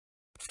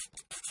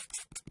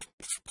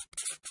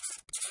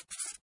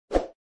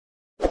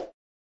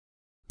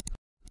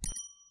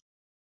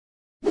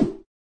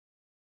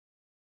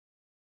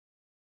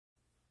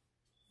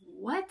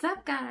What's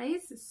up,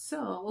 guys?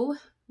 So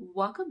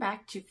welcome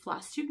back to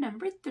Flosstube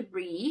number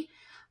 3.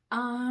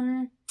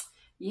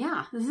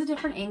 Yeah, this is a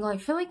different angle. I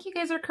feel like you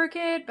guys are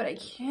crooked, but I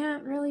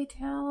can't really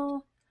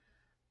tell.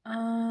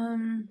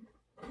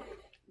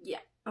 Yeah,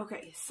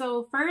 okay.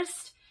 So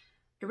first,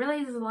 I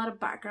realize there's a lot of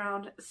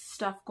background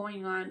stuff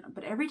going on,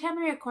 but every time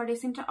I record, I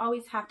seem to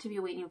always have to be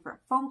waiting for a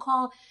phone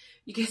call.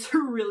 You guys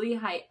are really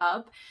high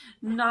up,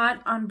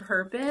 not on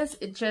purpose.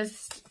 It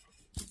just,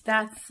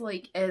 that's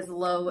like as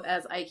low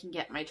as I can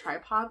get my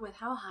tripod with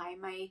how high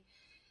my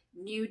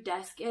new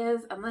desk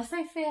is, unless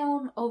I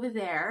film over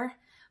there,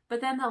 but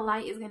then the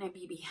light is going to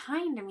be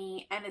behind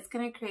me and it's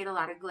going to create a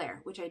lot of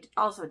glare, which I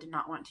also did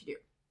not want to do.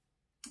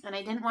 And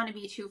I didn't want to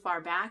be too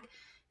far back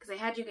because I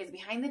had you guys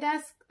behind the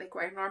desk, like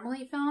where I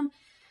normally film,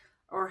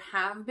 or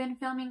have been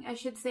filming, I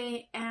should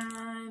say,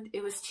 and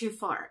it was too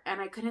far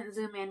and I couldn't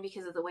zoom in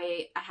because of the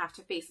way I have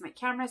to face my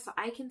camera so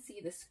I can see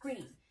the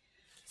screen.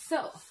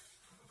 So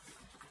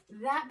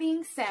that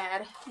being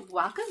said,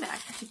 welcome back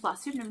to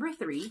Flosstube number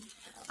 3.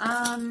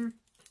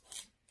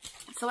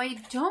 So I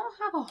don't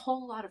have a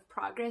whole lot of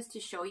progress to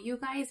show you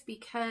guys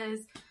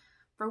because,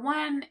 for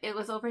one, it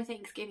was over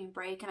Thanksgiving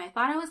break and I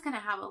thought I was going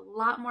to have a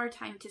lot more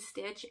time to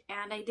stitch,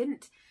 and I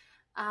didn't.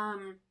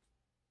 I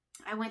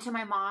went to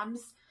my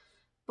mom's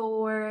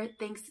for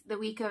the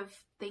week of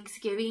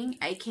Thanksgiving.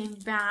 I came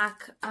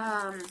back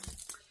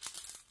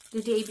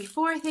the day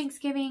before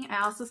Thanksgiving.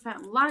 I also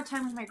spent a lot of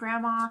time with my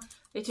grandma.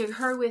 I took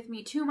her with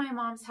me to my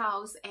mom's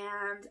house,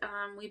 and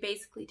we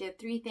basically did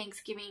 3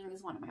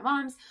 Thanksgivings, one at my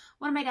mom's,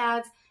 one at my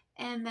dad's,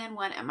 and then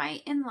one at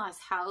my in-laws'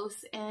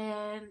 house.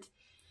 And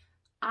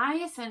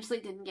I essentially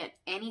didn't get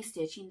any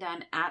stitching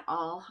done at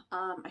all.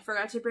 I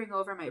forgot to bring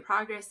over my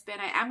progress bin.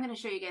 I am going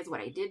to show you guys what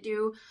I did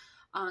do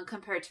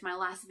compared to my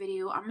last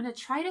video. I'm going to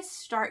try to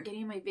start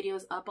getting my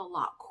videos up a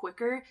lot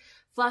quicker.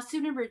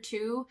 Flosstube number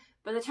 2,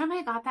 by the time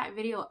I got that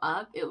video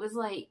up, it was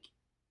like,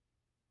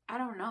 I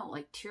don't know,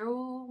 like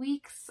 2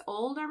 weeks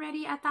old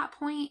already at that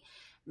point.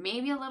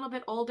 Maybe a little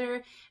bit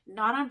older.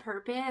 Not on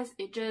purpose.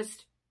 It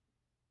just,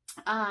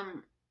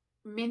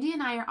 Mindy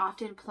and I are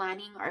often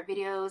planning our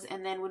videos,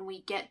 and then when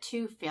we get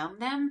to film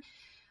them,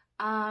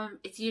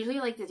 it's usually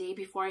like the day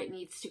before it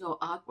needs to go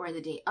up, or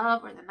the day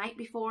of, or the night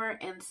before,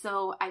 and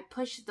so I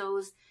push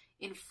those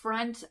in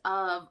front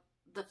of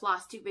the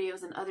Flosstube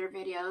videos and other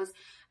videos.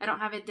 I don't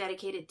have a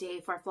dedicated day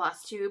for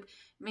Flosstube.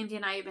 Mindy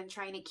and I have been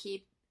trying to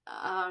keep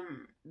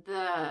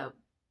the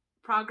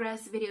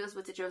progress videos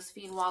with the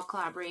Josephine Wall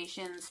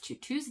collaborations to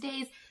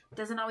Tuesdays. It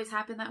doesn't always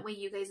happen that way.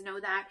 You guys know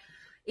that.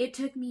 It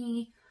took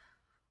me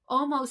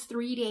almost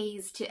 3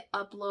 days to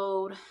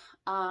upload,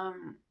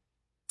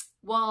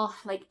 well,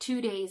 like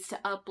 2 days to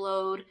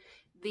upload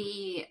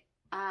the,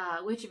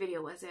 which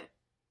video was it?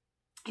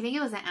 I think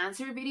it was an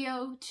answer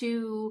video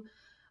to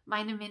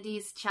mine and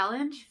Mindy's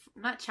challenge.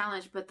 Not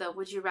challenge, but the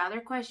would you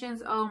rather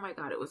questions. Oh my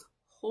god, it was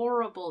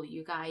horrible,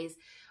 you guys.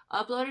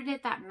 Uploaded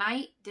it that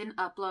night, didn't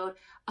upload.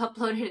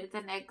 Uploaded it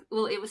the next,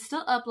 well, it was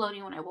still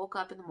uploading when I woke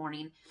up in the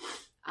morning.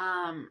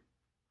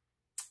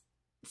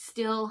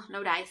 Still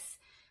no dice.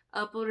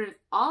 Uploaded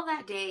all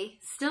that day,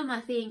 still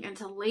nothing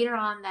until later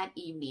on that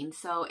evening.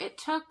 So it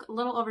took a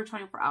little over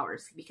 24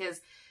 hours because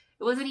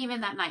it wasn't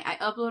even that night. I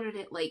uploaded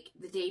it like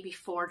the day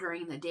before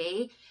during the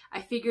day.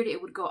 I figured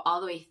it would go all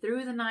the way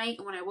through the night.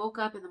 And when I woke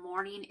up in the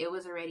morning, it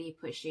was already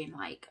pushing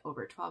like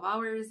over 12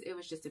 hours. It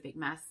was just a big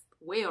mess.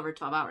 Way over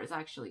 12 hours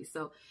actually.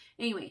 So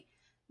anyway,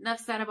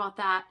 enough said about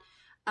that.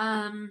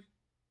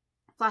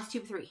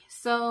 Flosstube 3.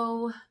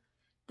 So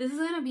this is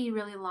going to be a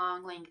really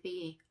long,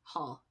 lengthy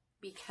haul,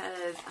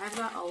 because I've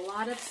got a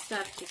lot of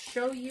stuff to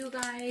show you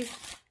guys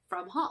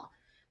from haul.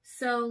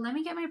 So let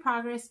me get my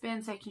progress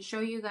bin so I can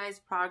show you guys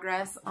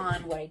progress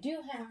on what I do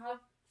have.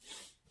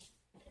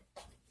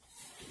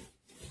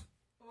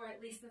 Or at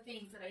least the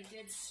things that I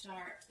did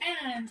start.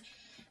 And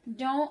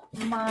don't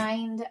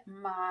mind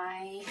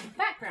my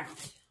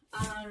background.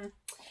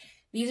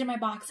 These are my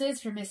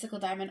boxes for Mystical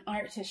Diamond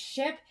Art to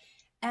ship.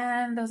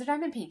 And those are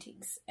diamond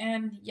paintings.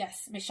 And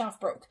yes, my shelf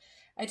broke.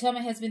 I told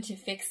my husband to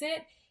fix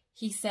it.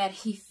 He said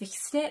he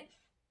fixed it,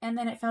 and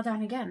then it fell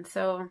down again.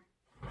 So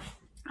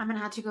I'm going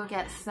to have to go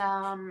get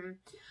some,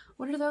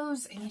 what are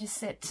those? I need to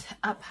sit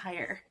up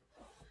higher.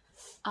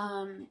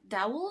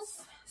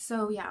 Dowels.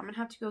 So yeah, I'm going to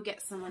have to go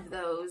get some of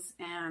those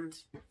and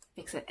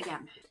fix it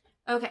again.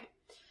 Okay.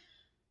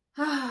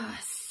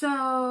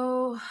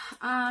 So,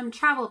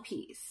 travel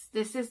piece.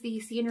 This is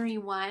the Scenery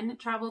 1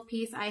 travel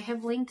piece. I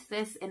have linked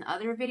this in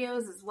other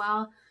videos as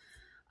well.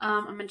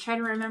 I'm going to try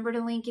to remember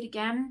to link it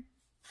again.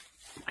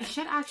 I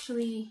should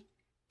actually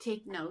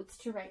take notes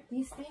to write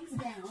these things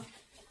down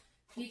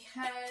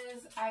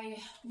because I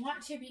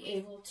want to be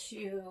able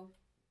to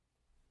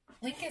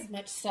link as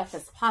much stuff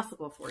as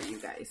possible for you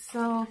guys.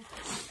 So,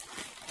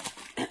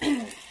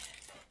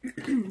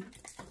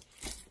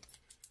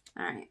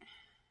 alright,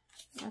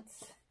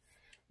 that's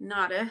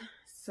nada.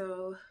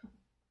 So,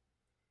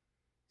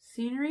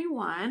 Scenery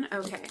 1.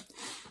 Okay.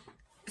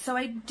 So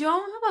I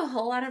don't have a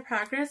whole lot of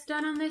progress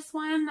done on this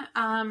one.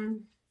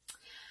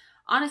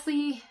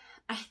 Honestly,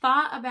 I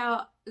thought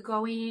about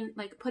going,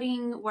 like,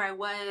 putting where I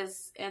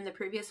was in the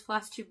previous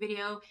Flosstube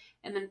video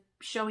and then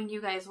showing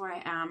you guys where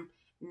I am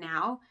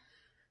now,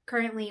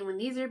 currently when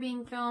these are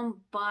being filmed.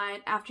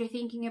 But after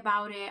thinking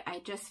about it, I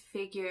just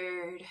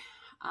figured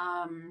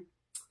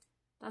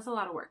that's a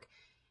lot of work.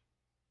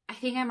 I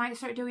think I might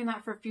start doing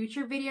that for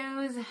future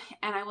videos,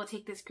 and I will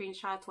take the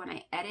screenshots when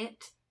I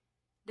edit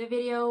the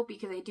video,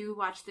 because I do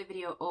watch the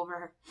video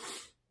over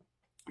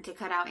to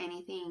cut out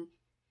anything.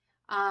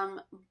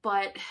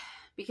 But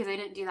because I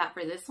didn't do that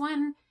for this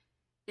one,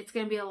 it's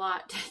going to be a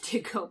lot to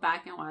go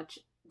back and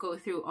go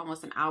through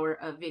almost an hour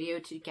of video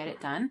to get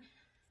it done.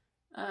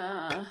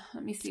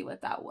 Let me see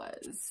what that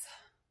was.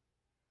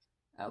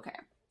 Okay.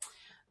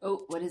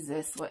 Oh, what is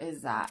this? What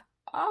is that?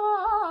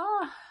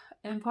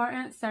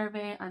 Important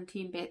survey on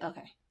team-based.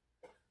 Okay.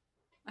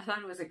 I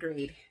thought it was a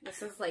grade.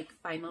 This is like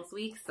finals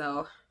week,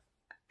 so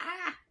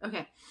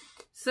okay.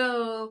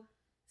 So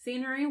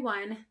scenery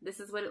 1, this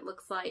is what it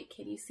looks like.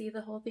 Can you see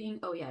the whole thing?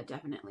 Oh yeah,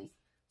 definitely.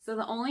 So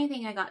the only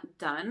thing I got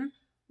done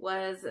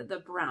was the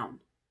brown.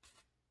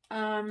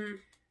 I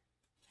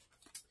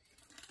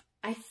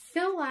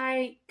feel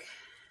like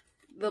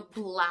the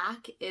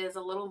black is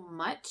a little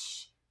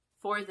much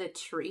for the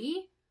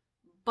tree,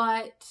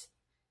 but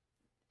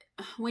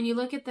when you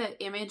look at the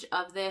image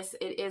of this,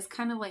 it is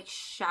kind of like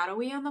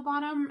shadowy on the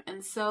bottom.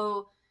 And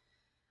so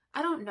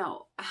I don't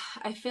know.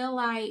 I feel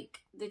like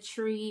the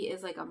tree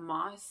is like a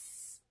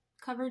moss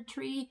covered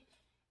tree,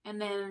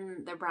 and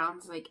then the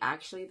brown's like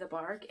actually the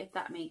bark, if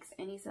that makes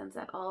any sense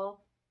at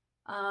all.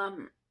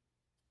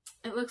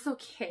 It looks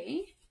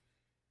okay.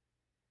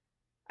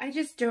 I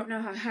just don't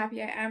know how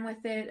happy I am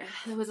with it.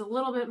 There was a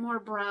little bit more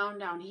brown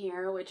down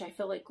here, which I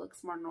feel like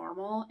looks more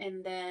normal.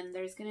 And then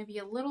there's going to be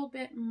a little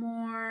bit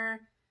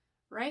more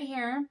right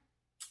here.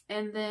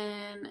 And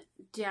then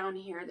down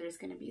here, there's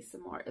going to be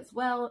some more as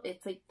well.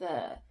 It's like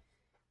the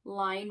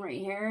line right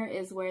here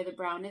is where the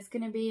brown is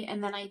going to be.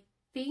 And then I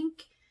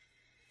think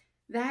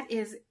that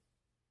is,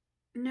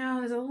 no,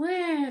 there's a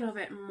little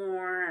bit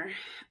more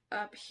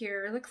up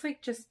here. It looks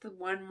like just the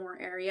one more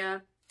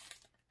area.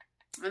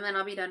 And then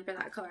I'll be done for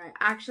that color.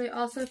 I actually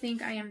also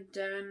think I am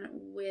done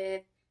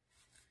with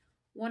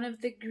one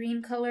of the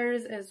green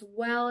colors as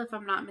well, if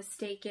I'm not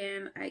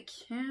mistaken. I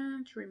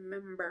can't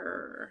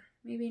remember.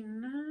 Maybe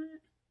not.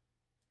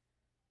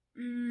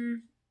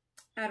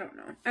 I don't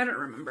know. I don't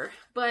remember.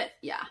 But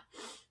yeah.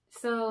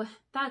 So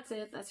that's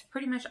it. That's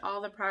pretty much all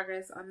the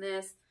progress on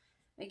this.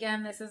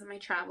 Again, this is my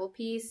travel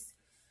piece.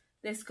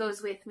 This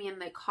goes with me in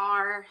the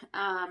car.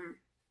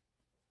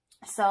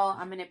 So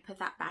I'm going to put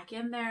that back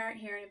in there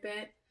here in a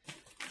bit.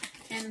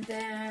 And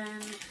then,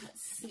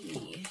 let's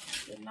see,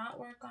 did not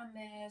work on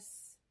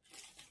this.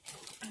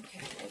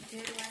 Okay, I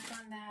did work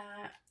on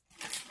that.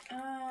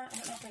 I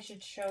don't know if I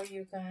should show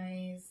you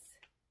guys.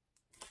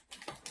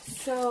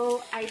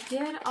 So I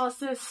did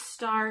also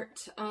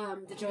start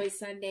the Joy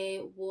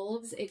Sunday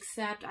Wolves,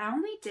 except I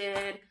only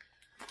did,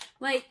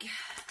 like,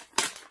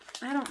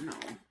 I don't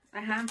know,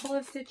 a handful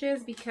of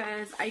stitches,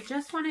 because I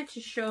just wanted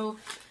to show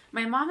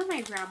my mom and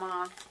my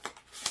grandma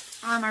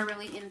are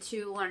really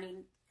into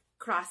learning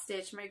cross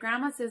stitch. My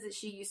grandma says that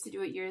she used to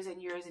do it years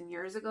and years and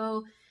years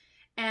ago,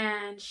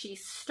 and she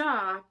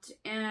stopped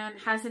and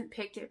hasn't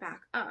picked it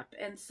back up.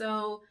 And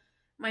so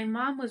my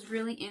mom was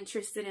really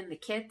interested in the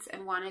kits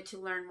and wanted to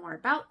learn more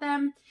about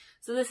them.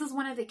 So this is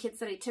one of the kits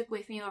that I took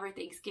with me over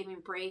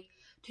Thanksgiving break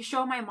to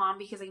show my mom,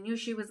 because I knew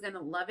she was going to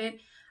love it.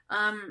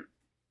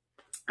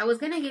 I was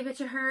going to give it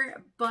to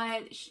her,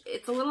 but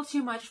it's a little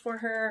too much for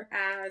her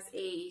as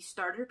a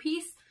starter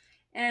piece,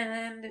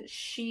 and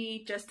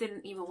she just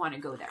didn't even want to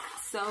go there.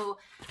 So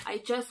I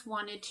just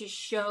wanted to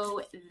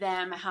show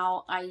them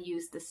how I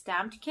use the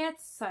stamped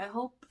kits. So I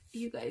hope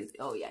you guys,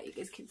 oh yeah, you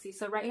guys can see.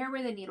 So right here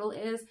where the needle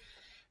is,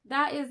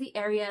 that is the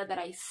area that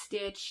I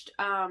stitched,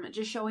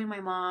 just showing my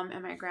mom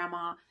and my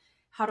grandma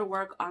how to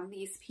work on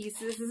these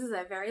pieces. This is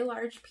a very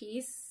large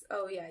piece.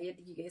 Oh yeah, you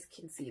guys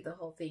can see the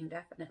whole thing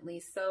definitely.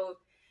 So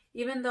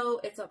even though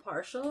it's a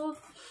partial,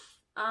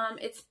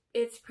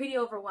 it's pretty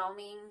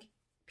overwhelming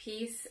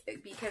piece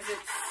because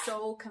it's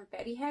so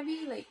confetti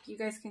heavy. Like, you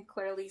guys can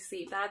clearly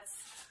see that's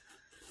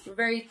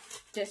very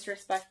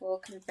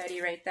disrespectful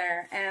confetti right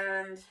there.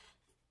 And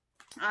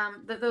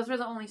those were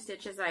the only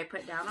stitches that I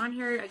put down on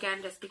here,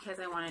 again, just because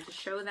I wanted to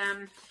show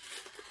them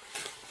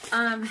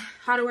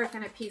how to work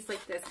on a piece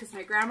like this, because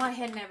my grandma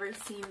had never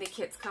seen the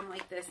kits come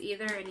like this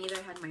either, and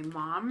neither had my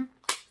mom.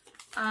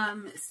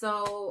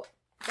 So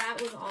that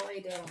was all I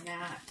did on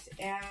that.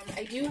 And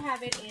I do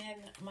have it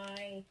in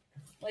my,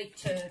 like,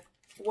 to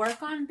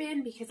work on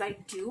bin, because I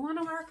do want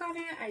to work on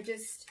it. I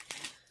just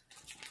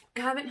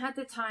haven't had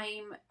the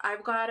time.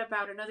 I've got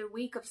about another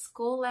week of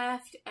school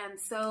left, and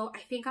so I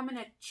think I'm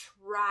gonna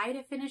try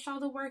to finish all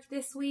the work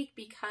this week,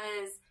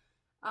 because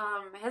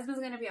my husband's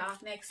gonna be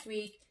off next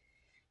week,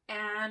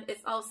 and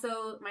it's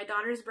also my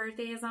daughter's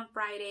birthday is on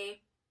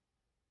Friday,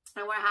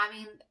 and we're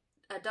having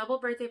a double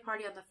birthday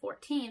party on the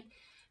 14th,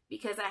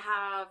 because I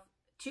have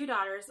two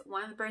daughters.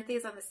 One's birthday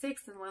is on the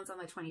 6th and one's on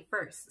the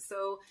 21st.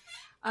 So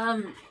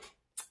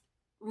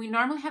we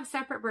normally have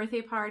separate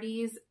birthday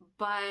parties,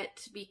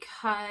 but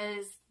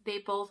because they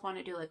both want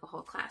to do like a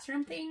whole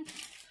classroom thing,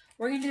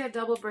 we're going to do a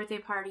double birthday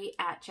party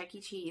at Chuck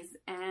E. Cheese.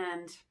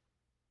 And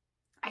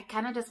I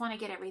kind of just want to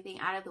get everything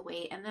out of the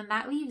way. And then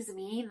that leaves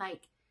me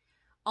like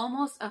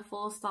almost a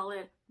full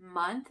solid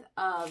month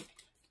of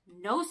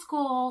no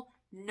school,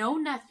 no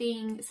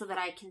nothing, so that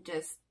I can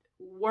just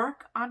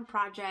work on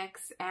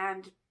projects.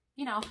 And,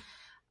 you know,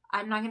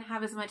 I'm not going to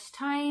have as much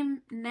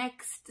time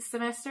next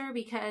semester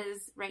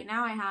because right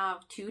now I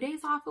have 2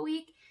 days off a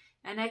week.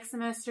 And next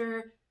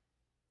semester,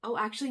 oh,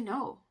 actually,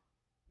 no.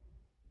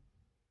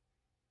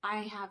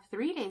 I have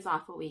 3 days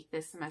off a week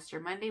this semester,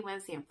 Monday,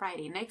 Wednesday, and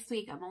Friday. Next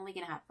week, I'm only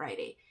going to have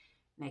Friday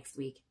next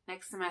week.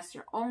 Next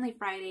semester, only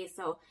Friday.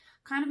 So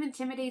kind of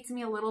intimidates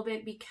me a little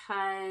bit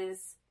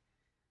because,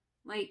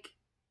 like,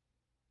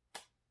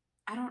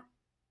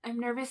 I'm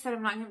nervous that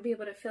I'm not going to be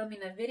able to film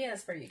enough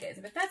videos for you guys.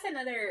 But that's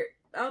another,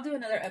 I'll do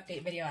another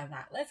update video on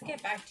that. Let's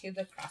get back to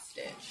the cross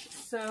stitch.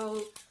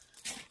 So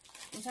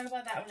we'll talk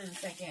about that one in a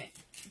second.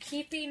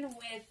 Keeping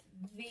with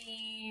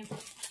the,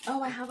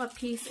 oh, I have a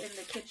piece in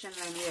the kitchen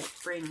that I need to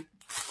bring.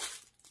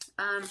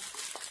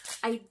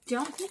 I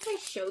don't think I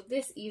showed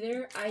this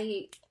either.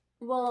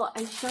 Well,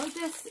 I showed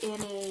this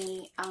in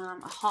a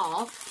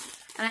haul,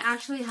 and I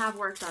actually have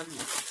worked on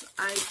this.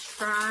 I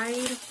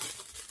tried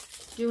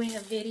doing a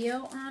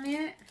video on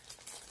it,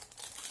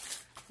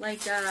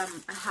 like a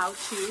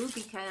how-to,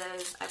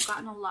 because I've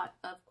gotten a lot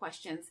of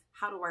questions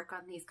how to work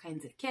on these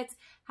kinds of kits,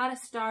 how to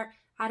start,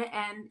 how to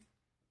end,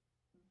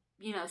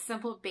 you know,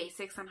 simple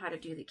basics on how to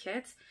do the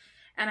kits.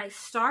 And I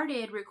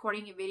started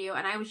recording a video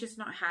and I was just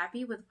not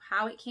happy with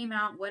how it came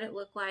out, what it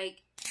looked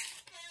like.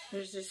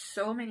 There's just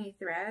so many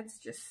threads.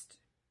 Just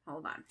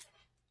hold on.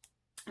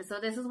 And so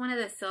this is one of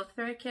the silk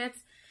thread kits,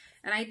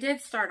 and I did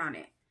start on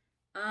it.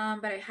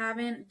 But I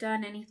haven't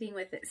done anything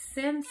with it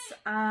since.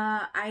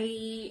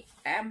 I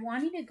am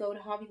wanting to go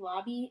to Hobby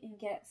Lobby and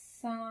get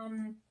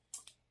some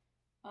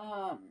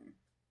of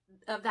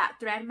that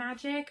thread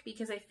magic,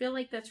 because I feel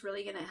like that's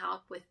really going to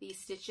help with these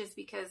stitches,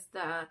 because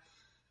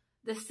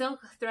the silk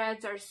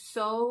threads are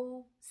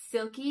so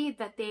silky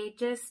that they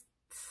just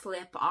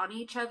slip on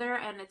each other,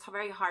 and it's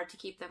very hard to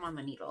keep them on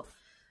the needle,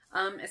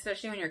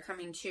 especially when you're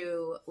coming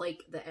to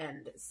like the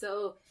end.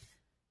 So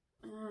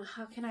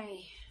how can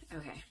I,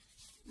 okay,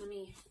 let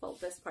me fold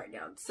this part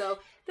down. So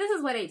this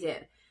is what I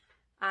did.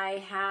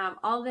 I have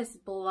all this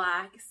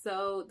black.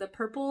 So the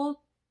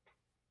purple,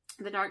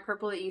 the dark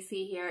purple that you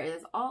see here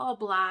is all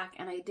black.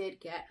 And I did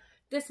get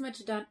this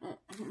much done. Oh,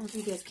 I don't know if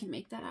you guys can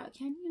make that out.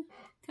 Can you?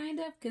 Kind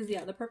of. Because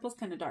yeah, the purple's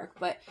kind of dark.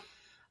 But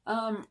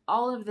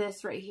all of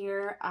this right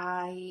here,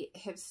 I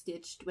have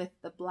stitched with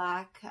the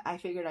black. I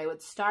figured I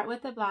would start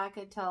with the black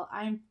until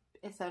I'm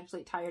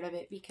essentially tired of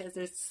it, because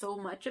there's so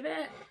much of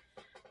it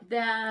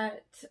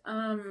that,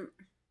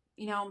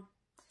 you know,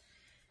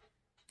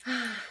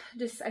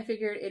 just I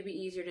figured it'd be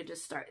easier to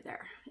just start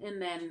there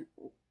and then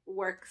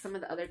work some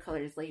of the other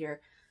colors later.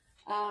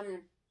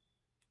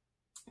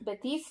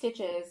 But these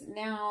stitches,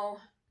 now,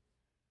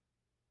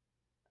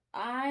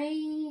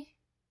 I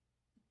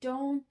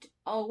don't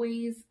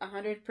always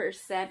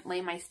 100%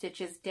 lay my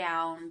stitches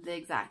down the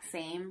exact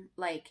same,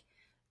 like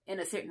in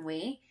a certain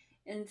way.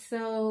 And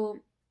so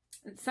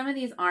some of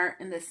these aren't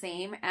in the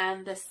same,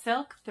 and the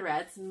silk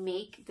threads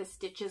make the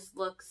stitches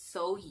look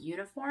so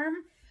uniform.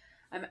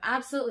 I'm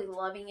absolutely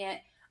loving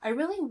it. I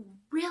really,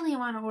 really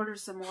want to order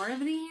some more of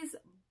these,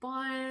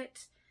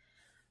 but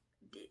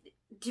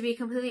to be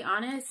completely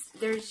honest,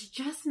 there's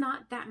just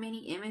not that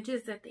many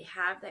images that they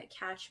have that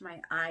catch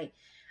my eye.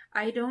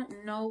 I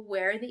don't know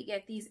where they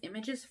get these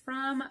images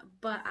from,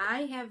 but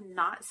I have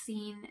not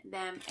seen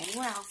them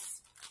anywhere else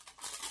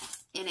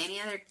in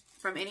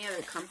from any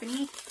other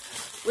company,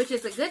 which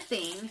is a good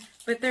thing.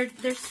 But they're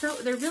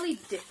really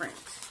different,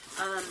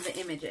 the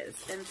images.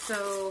 And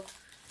so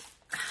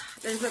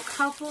there's a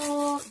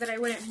couple that I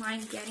wouldn't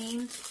mind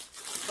getting,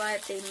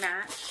 but they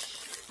match.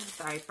 I'm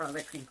sorry for all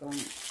the crinkling.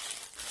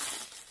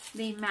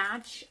 They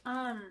match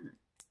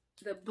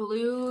the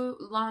blue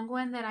long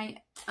one that I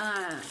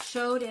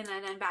showed in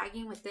an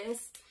unbagging with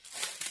this,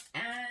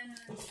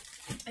 and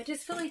I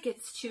just feel like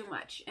it's too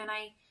much. And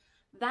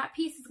that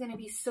piece is going to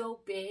be so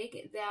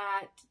big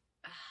that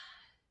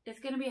it's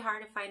going to be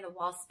hard to find the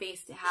wall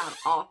space to have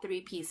all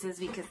three pieces,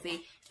 because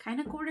they kind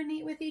of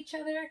coordinate with each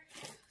other.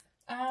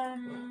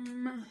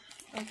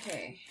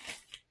 Okay,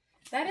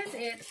 that is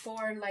it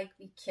for like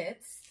the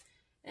kits.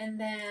 And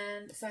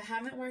then, so I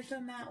haven't worked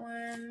on that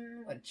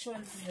one. Which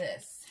one's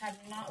this? Have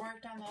not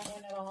worked on that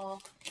one at all.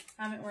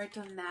 Haven't worked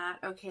on that.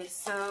 Okay,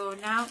 so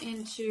now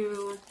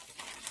into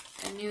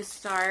a new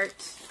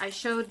start. I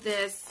showed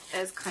this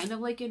as kind of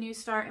like a new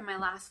start in my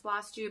last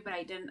Flosstube, but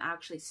I didn't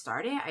actually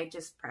start it. I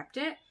just prepped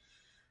it.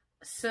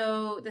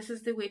 So this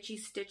is the Witchy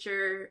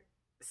Stitcher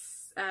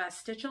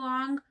stitch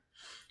along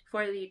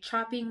for the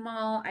chopping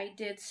maul. I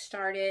did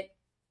start it.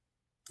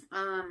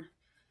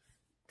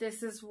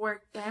 This is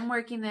I'm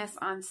working this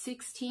on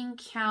 16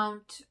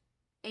 count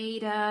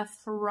Ada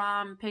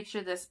from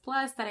Picture This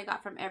Plus that I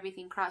got from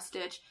Everything Cross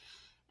Stitch,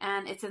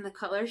 and it's in the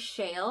color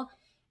Shale,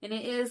 and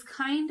it is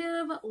kind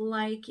of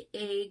like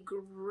a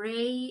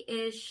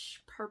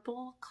grayish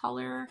purple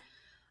color,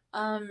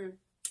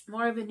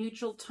 more of a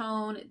neutral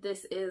tone.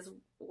 This is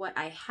what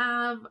I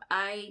have.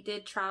 I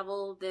did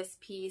travel this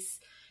piece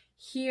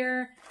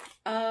here.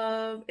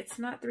 It's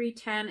not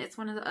 310, it's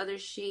one of the other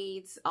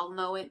shades. I'll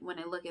know it when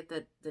I look at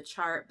the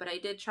chart, but I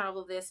did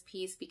travel this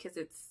piece because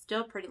it's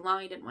still pretty long.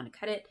 I didn't want to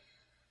cut it.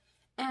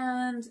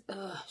 And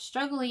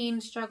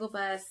struggle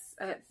bus,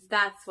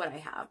 that's what I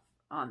have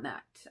on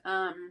that.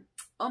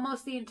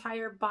 Almost the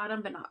entire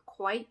bottom, but not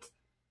quite.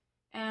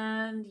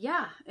 And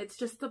yeah, it's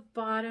just the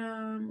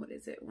bottom. What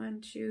is it?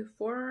 1, 2,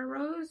 4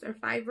 rows or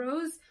 5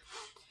 rows.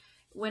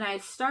 When I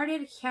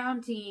started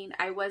counting,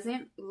 I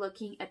wasn't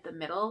looking at the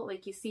middle.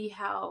 Like, you see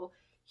how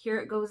here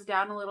it goes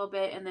down a little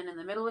bit, and then in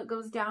the middle it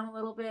goes down a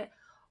little bit.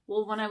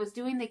 Well, when I was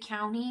doing the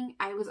counting,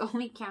 I was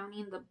only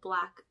counting the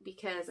black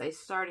because I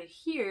started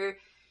here.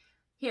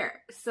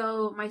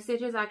 So my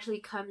stitches actually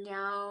come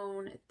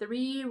down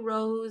 3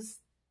 rows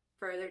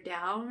further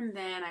down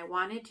than I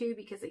wanted to,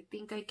 because I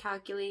think I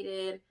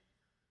calculated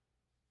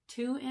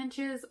 2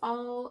 inches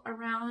all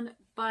around,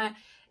 but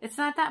it's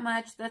not that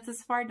much. That's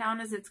as far down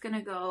as it's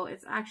gonna go.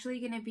 It's actually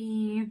gonna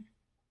be,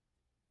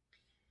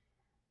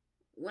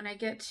 when I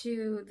get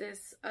to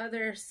this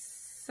other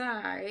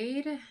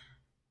side,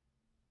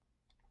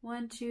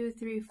 1, 2,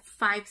 3,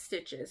 5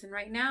 stitches, and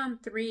right now I'm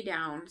 3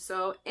 down,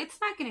 so it's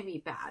not gonna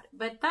be bad,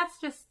 but that's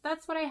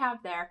what I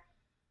have there.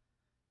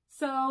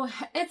 So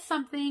it's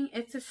something,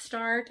 it's a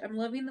start. I'm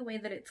loving the way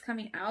that it's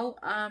coming out.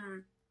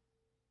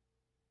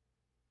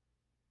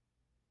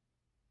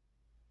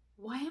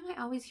 Why am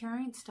I always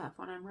hearing stuff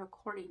when I'm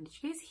recording?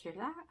 Did you guys hear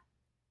that?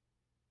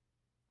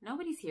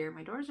 Nobody's here.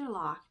 My doors are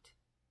locked.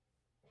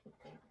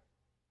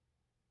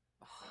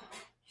 Oh, I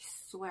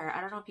swear. I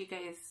don't know if you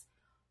guys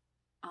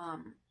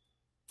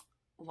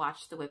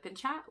watched the whip and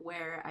chat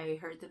where I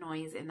heard the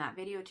noise in that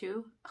video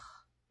too.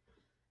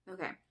 Ugh.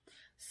 Okay.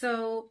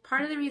 So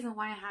part of the reason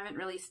why I haven't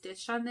really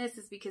stitched on this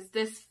is because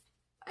this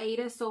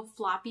Ada is so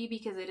floppy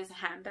because it is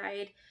hand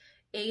dyed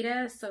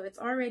Ada. So it's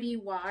already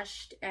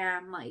washed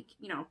and, like,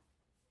 you know,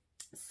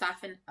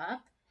 soften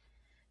up,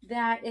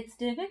 that it's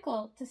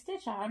difficult to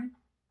stitch on.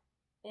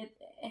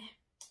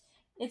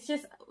 It's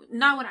just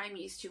not what I'm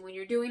used to when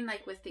you're doing,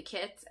 like, with the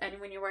kits and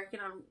when you're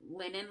working on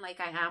linen like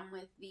I am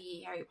with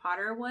the Harry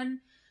Potter one.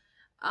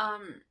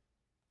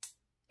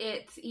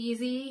 It's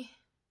easy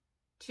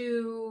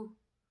to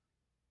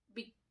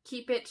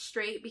keep it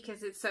straight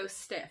because it's so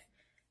stiff,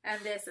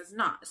 and this is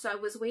not. So I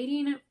was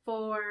waiting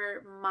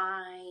for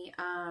my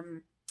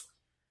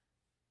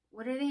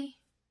what are they,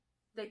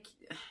 the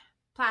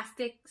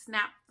plastic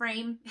snap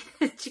frame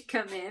to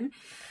come in,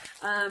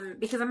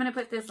 because I'm going to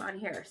put this on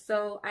here.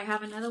 So I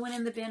have another one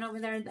in the bin over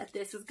there that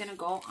this is going to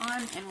go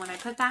on, and when I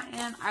put that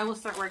in, I will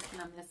start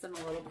working on this in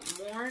a little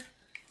bit more.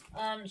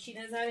 She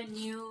does have a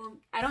new,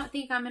 I don't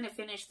think I'm going to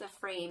finish the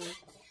frame.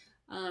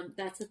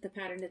 That's what the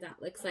pattern of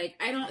that looks like.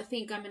 I don't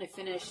think I'm going to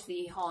finish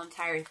the whole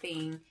entire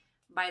thing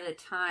by the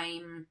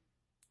time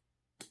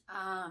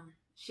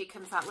she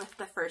comes out with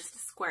the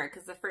first square,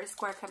 because the first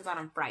square comes out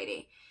on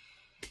Friday.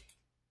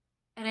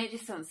 And I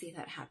just don't see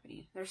that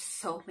happening. There's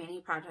so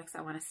many projects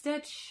I want to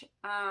stitch.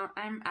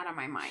 I'm out of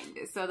my mind.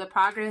 So the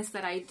progress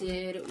that I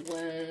did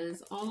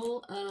was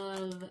all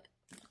of,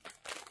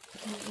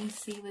 can you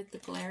see with the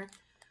glare?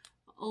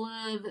 All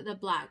of the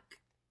black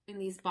in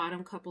these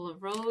bottom couple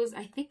of rows.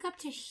 I think up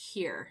to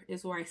here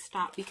is where I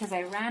stopped because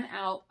I ran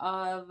out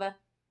of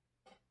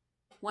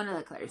one of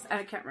the colors.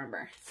 I can't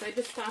remember. So I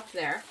just stopped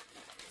there.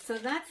 So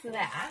that's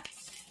that.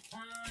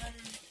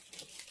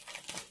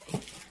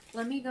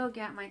 Let me go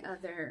get my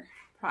other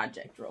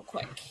project real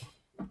quick.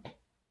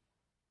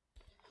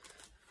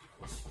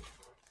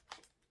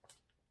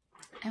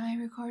 Am I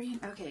recording?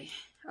 Okay.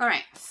 All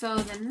right. So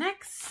the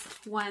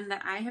next one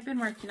that I have been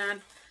working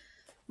on,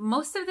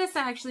 most of this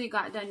I actually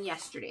got done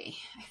yesterday.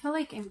 I feel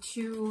like I'm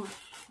too,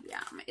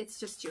 yeah, it's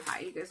just too high.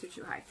 You guys are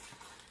too high.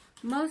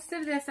 Most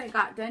of this I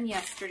got done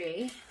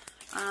yesterday.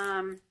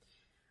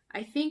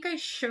 I think I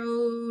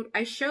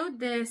showed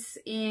this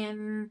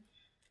in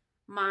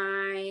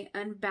my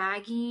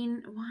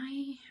unbagging.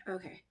 Why?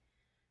 Okay.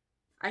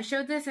 I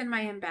showed this in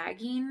my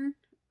unbagging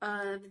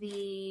of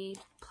the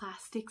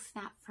plastic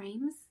snap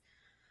frames.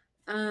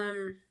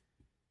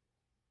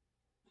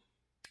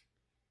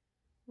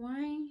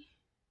 Why?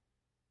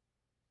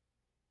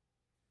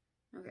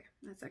 Okay,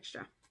 that's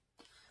extra.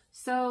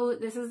 So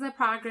this is the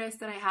progress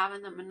that I have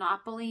in the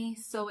Monopoly.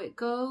 So it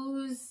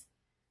goes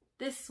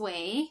this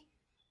way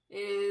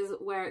is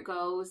where it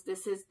goes.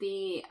 This is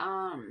the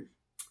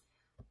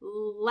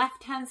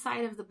left hand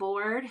side of the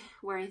board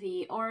where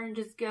the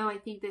oranges go. I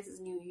think this is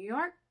New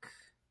York.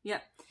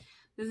 Yep,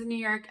 this is New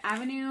York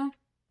Avenue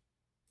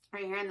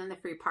right here, and then the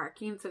free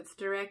parking. So it's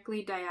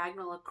directly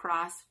diagonal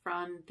across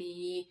from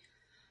the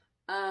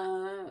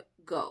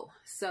go.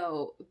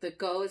 So the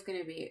go is going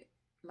to be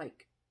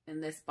like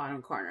in this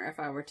bottom corner if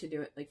I were to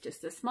do it like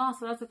just this small.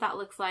 So that's what that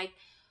looks like.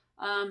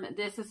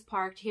 This is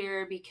parked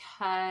here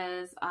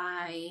because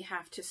I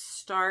have to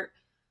start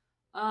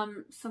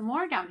some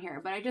more down here,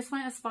 but I just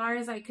went as far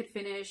as I could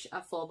finish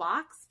a full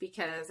box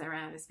because I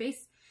ran out of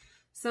space.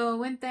 So I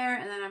went there,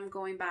 and then I'm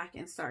going back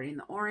and starting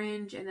the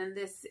orange, and then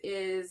this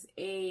is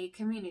a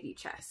community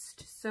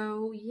chest.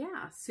 So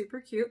yeah, super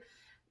cute.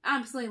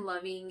 Absolutely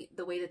loving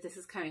the way that this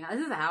is coming out.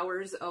 This is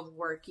hours of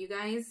work, you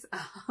guys.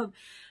 How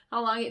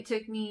long it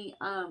took me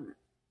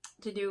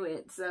to do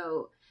it.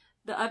 So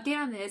the update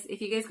on this,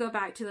 if you guys go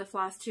back to the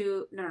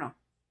Flosstube,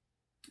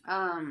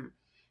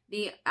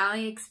 the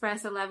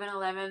AliExpress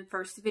 1111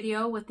 first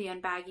video with the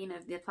unbagging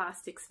of the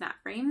plastic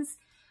snap frames,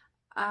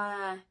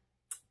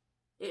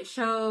 it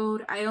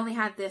showed I only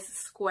had this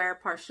square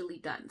partially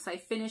done. So I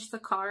finished the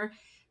car,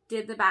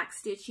 did the back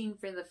stitching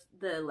for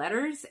the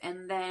letters,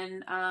 and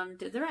then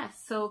did the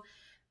rest. So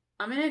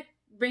I'm going to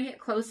bring it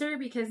closer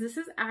because this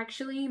is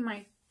actually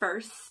my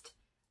first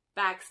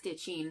back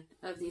stitching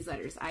of these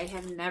letters. I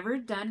have never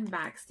done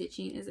back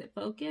stitching. Is it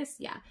focused?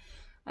 Yeah.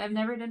 I've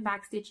never done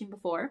back stitching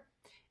before.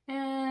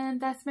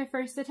 And that's my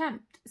first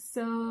attempt.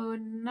 So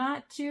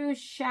not too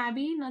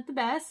shabby, not the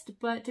best,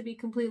 but to be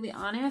completely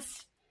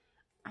honest,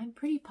 I'm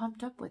pretty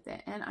pumped up with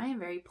it and I am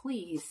very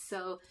pleased.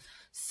 So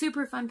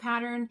super fun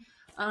pattern.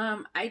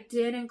 I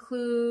did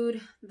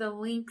include the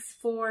links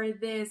for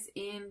this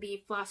in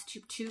the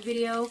Flosstube 2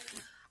 video.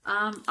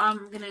 I'm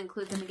going to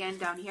include them again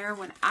down here.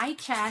 When I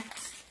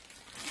checked,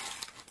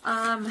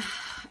 I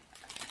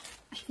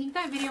think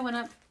that video went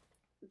up,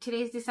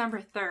 today's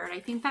December 3rd. I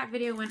think that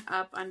video went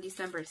up on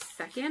December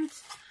 2nd.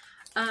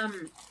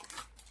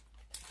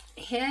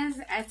 His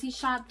Etsy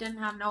shop didn't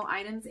have no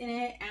items in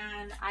it,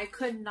 and I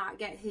could not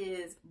get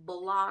his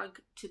blog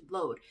to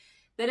load.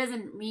 That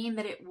doesn't mean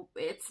that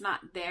it's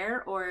not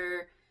there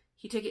or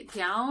he took it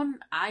down.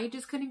 I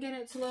just couldn't get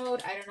it to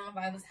load. I don't know if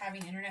I was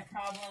having internet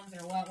problems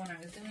or what when I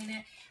was doing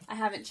it. I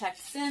haven't checked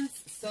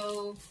since,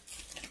 so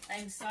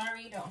I'm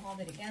sorry. Don't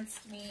hold it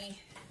against me.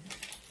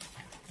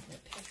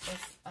 Pick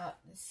this up.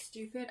 It's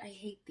stupid. I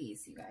hate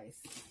these, you guys.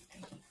 I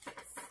hate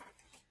this.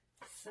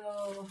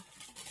 So,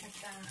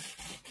 like that.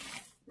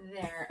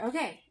 There.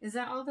 Okay. Is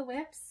that all the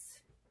whips?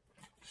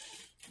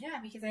 Yeah,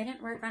 because I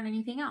didn't work on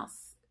anything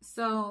else.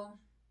 So,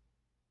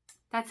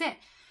 that's it.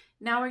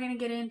 Now we're going to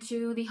get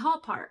into the haul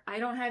part. I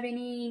don't have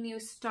any new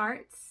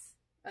starts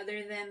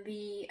other than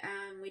the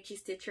Witchy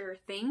Stitcher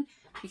thing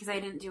because I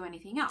didn't do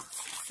anything else.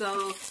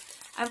 So,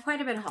 I have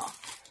quite a bit of haul.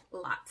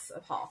 Lots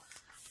of haul.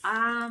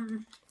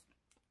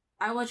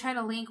 I will try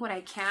to link what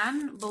I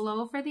can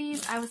below for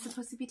these. I was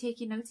supposed to be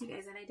taking notes, you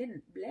guys, and I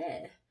didn't.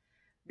 Blah.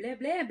 Blah,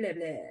 blah, blah,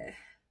 blah.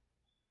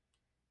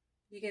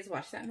 You guys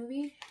watch that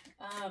movie?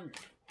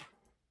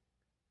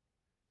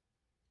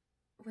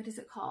 What is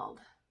it called?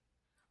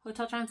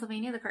 Hotel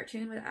Transylvania, the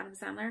cartoon with Adam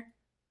Sandler?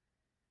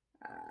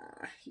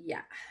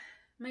 Yeah.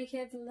 My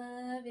kids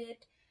love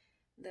it.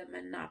 The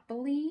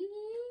Monopoly.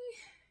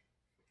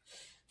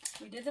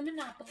 We did the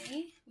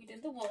Monopoly, we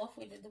did the wolf,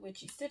 we did the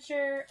Witchy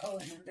Stitcher, oh,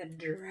 and then the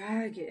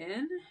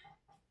dragon.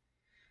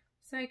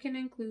 So I can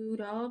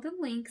include all the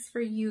links for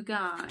you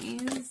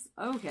guys.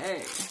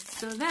 Okay,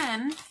 so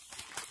then,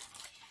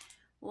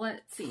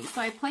 let's see.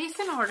 So I placed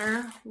an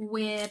order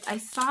with, I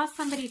saw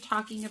somebody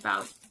talking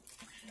about,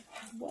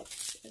 what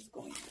is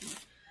going on?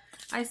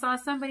 I saw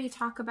somebody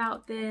talk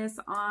about this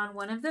on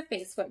one of the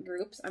Facebook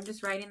groups. I'm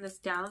just writing this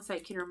down so I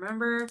can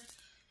remember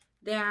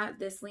that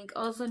this link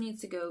also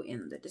needs to go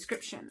in the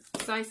description.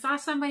 So I saw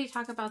somebody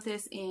talk about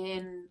this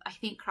in, I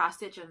think, Cross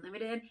Stitch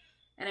Unlimited,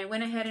 and I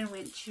went ahead and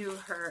went to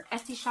her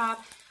Etsy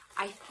shop.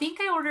 I think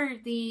I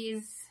ordered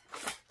these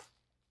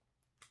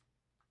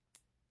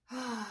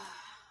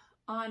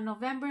on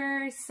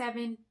November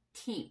 17th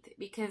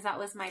because that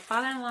was my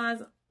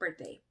father-in-law's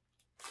birthday.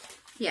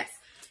 Yes,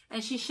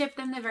 and she shipped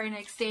them the very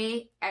next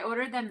day. I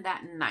ordered them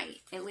that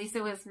night. At least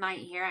it was night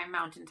here. I'm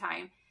mountain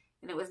time,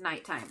 and it was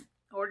nighttime.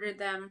 Ordered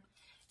them.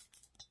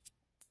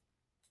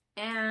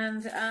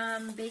 And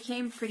they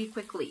came pretty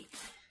quickly.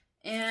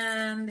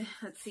 And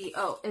let's see.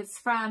 Oh, it's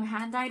from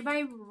Hand Dyed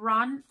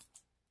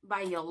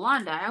by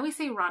Yolanda. I always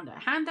say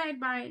Rhonda. Hand Dyed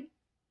by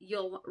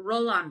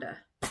Rolanda.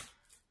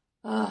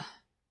 Ugh.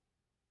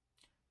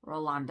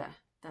 Rolanda.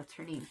 That's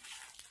her name.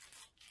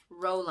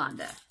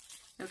 Rolanda.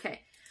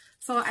 Okay.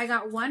 So I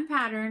got one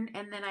pattern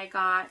and then I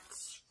got,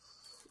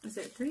 is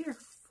it 3 or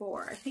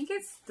 4? I think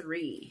it's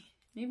 3.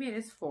 Maybe it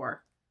is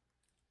 4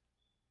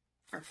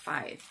 or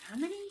 5. How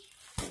many?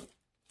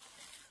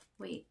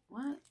 Wait,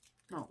 what?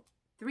 No,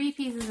 3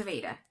 pieces of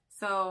Ada.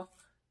 So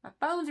my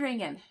phone's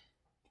ringing.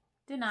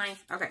 Deny.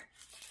 Okay.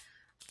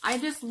 I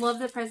just love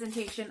the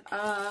presentation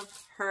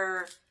of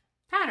her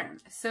pattern.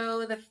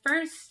 So the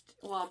first,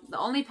 well, the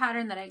only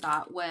pattern that I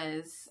got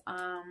was,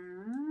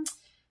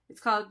 it's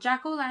called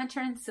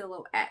Jack-O-Lantern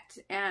Silhouette,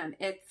 and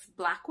it's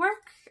black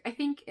work, I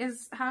think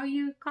is how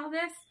you call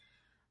this.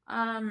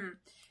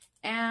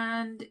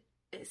 And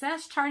it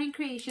says Charting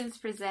Creations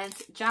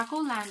presents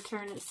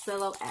Jack-O-Lantern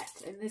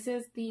Silhouette. And this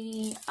is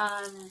the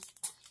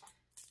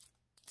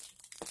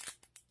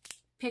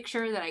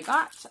picture that I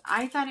got.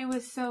 I thought it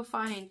was so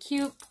fun and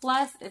cute.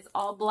 Plus, it's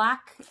all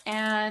black.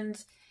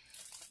 And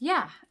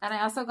yeah, and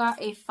I also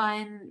got a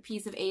fun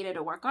piece of Ada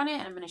to work on it,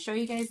 and I'm going to show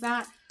you guys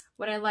that.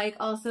 What I like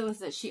also is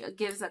that she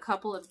gives a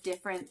couple of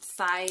different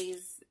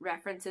size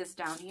references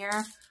down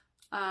here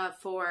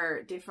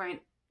for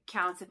different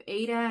counts of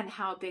Ada and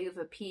how big of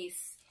a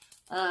piece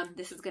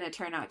this is going to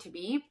turn out to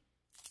be.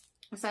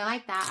 So I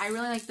like that. I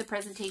really like the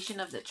presentation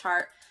of the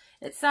chart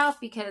itself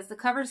because the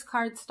cover's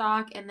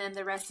cardstock and then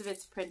the rest of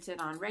it's printed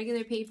on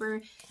regular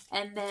paper,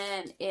 and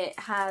then it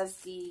has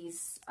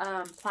these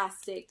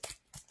plastic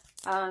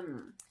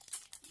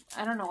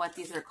I don't know what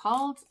these are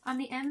called on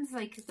the ends,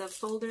 like the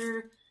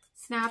folder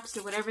snaps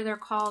or whatever they're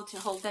called, to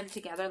hold them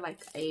together like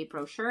a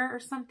brochure or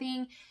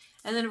something.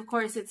 And then of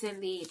course it's in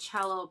the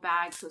cello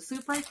bag, so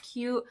super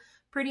cute.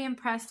 Pretty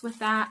impressed with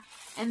that.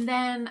 And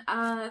then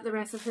the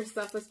rest of her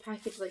stuff was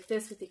packaged like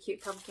this with the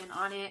cute pumpkin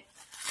on it.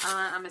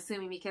 I'm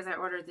assuming because I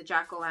ordered the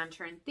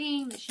jack-o'-lantern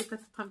thing that she put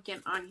the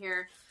pumpkin on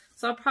here.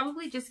 So I'll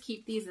probably just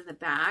keep these in the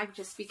bag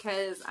just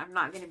because I'm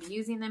not going to be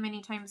using them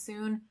anytime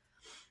soon.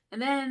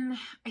 And then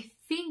I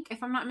think,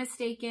 if I'm not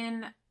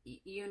mistaken,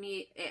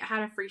 it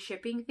had a free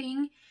shipping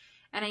thing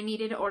and I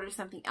needed to order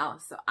something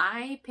else. So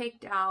I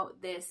picked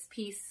out this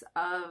piece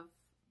of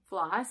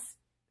floss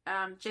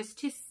just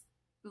to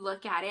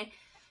look at it,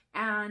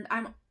 and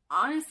I'm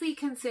honestly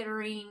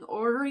considering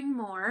ordering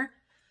more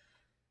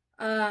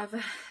of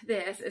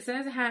this. It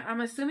says,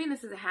 I'm assuming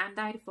this is a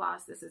hand-dyed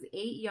floss. This is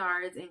 8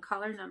 yards in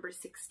color number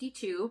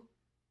 62,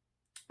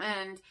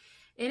 and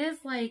it is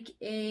like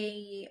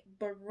a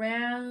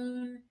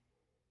brown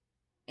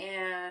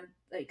and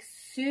like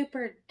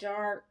super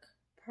dark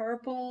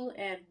purple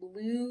and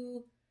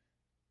blue,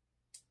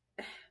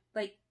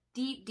 like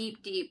deep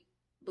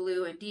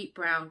blue and deep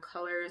brown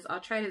colors. I'll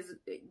try to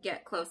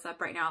get close up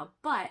right now,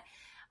 but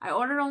I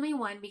ordered only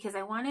one because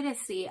I wanted to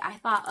see. I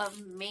thought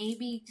of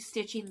maybe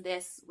stitching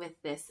this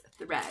with this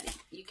thread.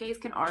 You guys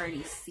can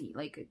already see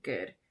like a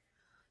good,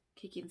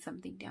 kicking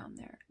something down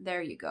there.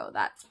 There you go.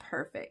 That's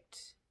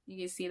perfect. You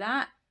can see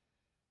that?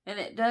 And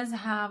it does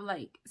have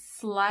like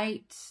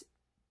slight,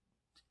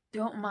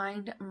 don't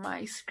mind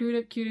my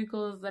screwed up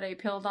cuticles that I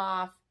peeled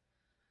off,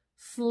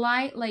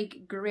 slight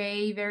like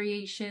gray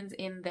variations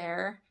in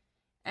there.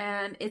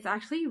 And it's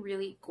actually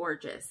really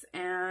gorgeous.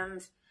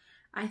 And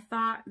I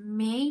thought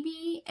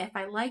maybe if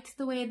I liked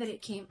the way that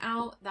it came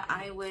out, that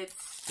I would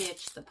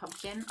stitch the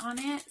pumpkin on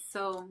it.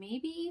 So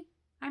maybe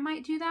I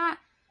might do that.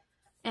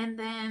 And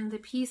then the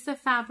piece of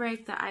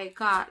fabric that I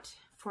got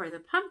for the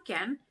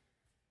pumpkin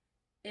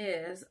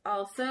is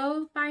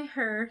also by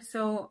her.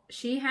 So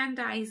she hand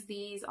dyes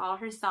these all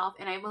herself,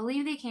 and I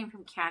believe they came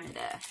from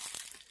Canada.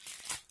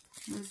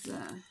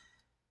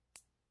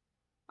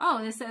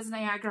 Oh, this says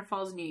Niagara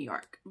Falls, New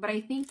York, but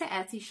I think the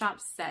Etsy shop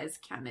says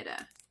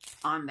Canada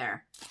on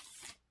there.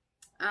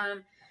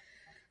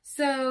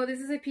 So this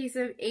is a piece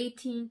of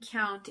 18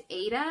 count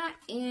Ada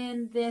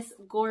in this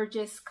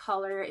gorgeous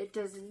color. It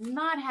does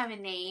not have a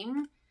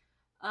name,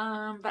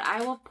 but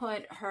I will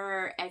put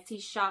her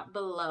Etsy shop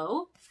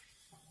below,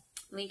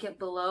 link it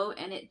below,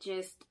 and it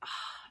just,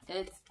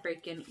 it's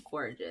freaking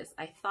gorgeous.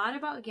 I thought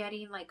about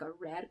getting like a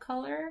red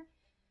color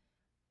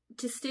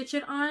to stitch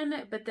it on,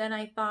 but then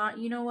I thought,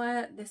 you know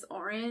what, this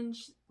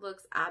orange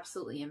looks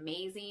absolutely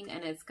amazing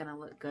and it's gonna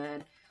look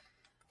good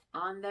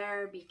on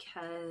there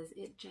because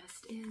it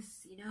just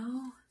is, you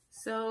know.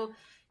 So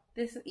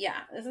this,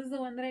 yeah, this is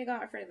the one that I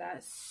got for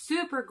that.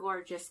 Super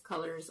gorgeous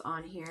colors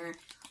on here,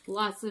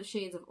 lots of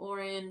shades of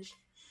orange,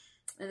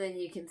 and then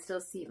you can still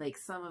see like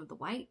some of the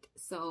white.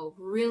 So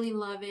really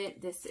love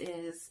it. This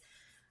is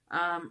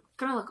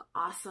gonna look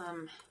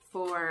awesome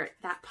for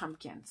that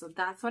pumpkin. So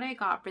that's what I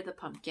got for the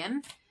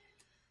pumpkin.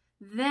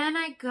 Then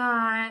I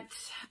got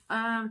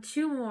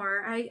 2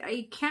 more.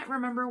 I can't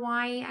remember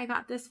why I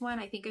got this one.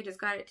 I think I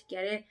just got it to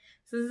get it.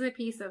 So this is a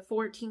piece of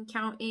 14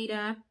 count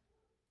Ada,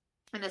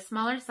 and a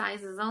smaller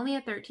size. Is only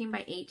a 13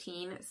 by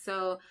 18.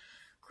 So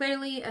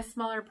clearly a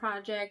smaller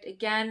project.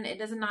 Again, it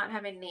does not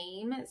have a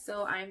name,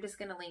 so I'm just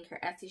going to link her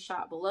Etsy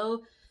shop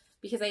below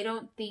because I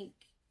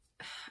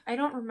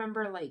don't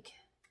remember like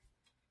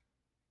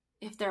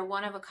if they're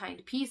one of a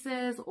kind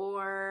pieces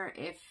or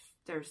if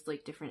there's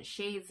like different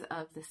shades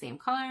of the same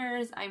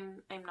colors.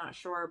 I'm not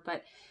sure,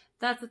 but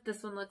that's what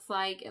this one looks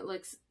like. It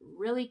looks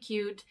really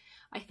cute.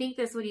 I think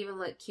this would even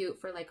look cute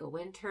for like a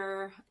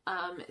winter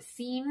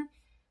scene.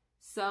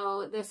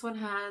 So this one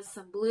has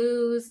some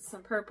blues,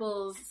 some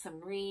purples,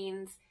 some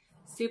greens.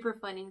 Super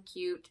fun and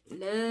cute.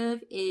 Love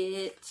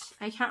it.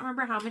 I can't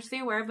remember how much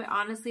they were, but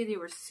honestly they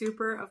were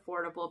super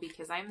affordable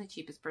because I'm the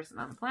cheapest person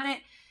on the planet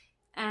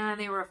and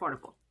they were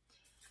affordable.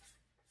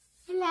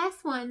 The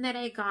last one that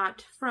I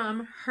got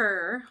from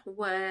her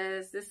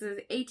was, this is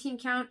 18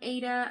 count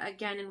Ada,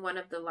 again in one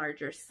of the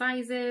larger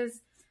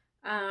sizes.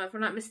 If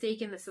I'm not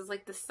mistaken, this is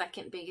like the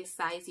second biggest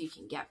size you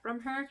can get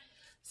from her.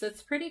 So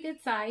it's pretty good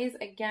size.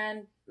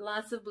 Again,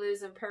 lots of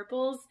blues and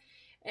purples.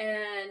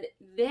 And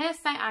this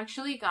I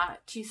actually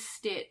got to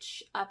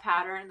stitch a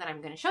pattern that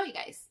I'm going to show you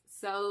guys.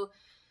 So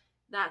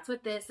that's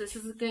what this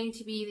is going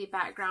to be the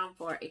background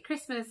for a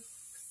Christmas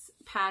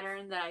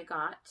pattern that I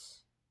got.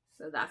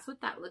 So that's what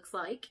that looks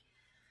like.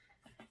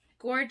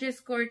 gorgeous,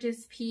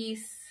 gorgeous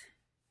piece.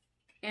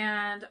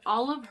 And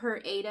all of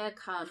her Ada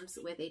comes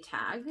with a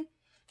tag.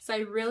 So I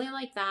really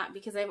like that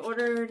because I've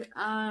ordered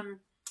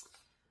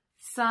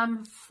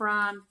some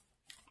from,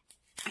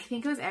 I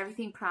think it was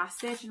Everything Cross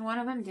Stitch, and one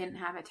of them didn't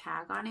have a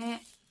tag on it.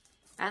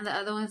 And the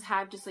other ones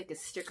have just like a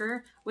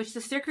sticker, which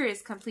the sticker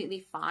is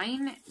completely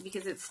fine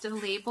because it's still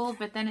labeled,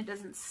 but then it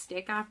doesn't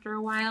stick after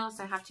a while.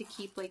 So I have to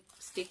keep like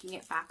sticking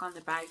it back on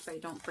the bag so I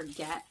don't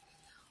forget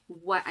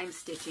what I'm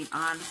stitching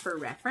on for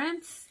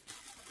reference.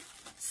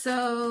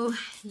 So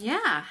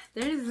yeah,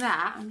 there's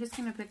that. I'm just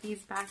going to put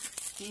these back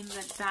in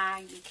the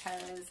bag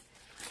because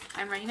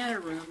I'm running out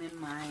of room in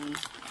my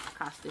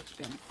cross stitch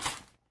bin.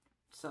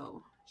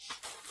 So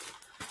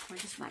we're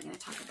just not going to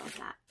talk about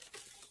that.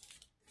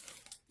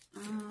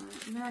 I'm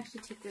going to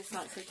actually take this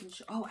out so I can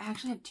show. Oh, I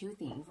actually have two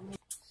things.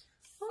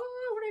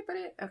 Oh, where did I put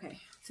it? Okay,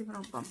 let's see if I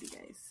don't bump you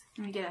guys.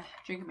 Let me get a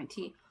drink of my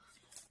tea.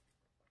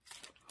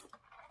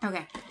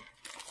 Okay,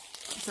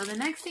 so the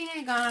next thing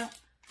I got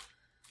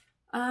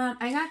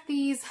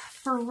these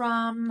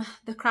from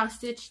the Cross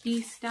Stitch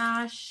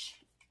D-Stash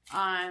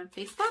on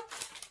Facebook.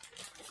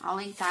 I'll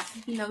link that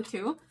below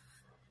too.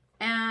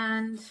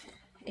 And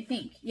I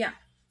think, yeah.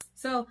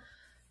 So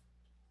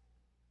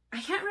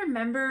I can't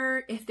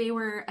remember if they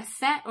were a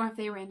set or if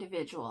they were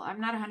individual.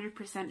 I'm not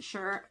 100%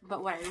 sure,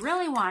 but what I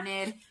really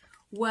wanted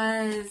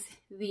was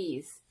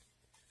these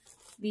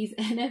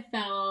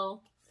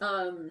NFL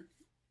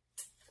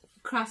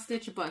cross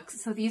stitch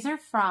books. So these are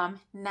from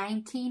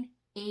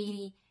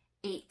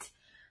 1988.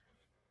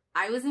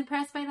 I was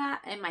impressed by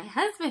that, and my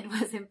husband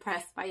was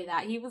impressed by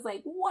that. He was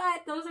like,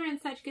 what? Those are in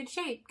such good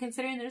shape,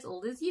 considering they're as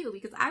old as you,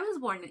 because I was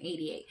born in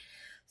 88.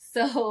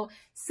 So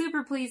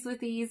super pleased with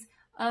these.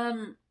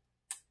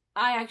 I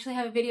actually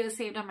have a video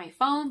saved on my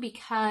phone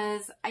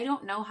because I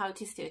don't know how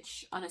to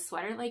stitch on a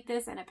sweater like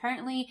this, and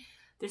apparently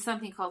there's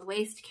something called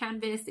waist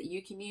canvas that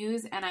you can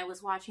use, and I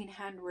was watching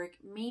Handwork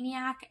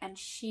Maniac and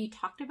she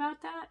talked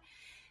about that,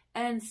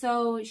 and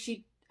so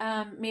she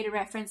made a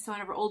reference to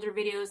one of her older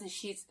videos, and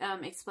she's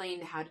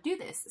explained how to do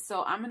this.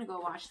 So I'm gonna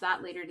go watch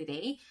that later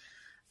today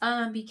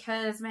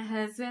because my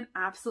husband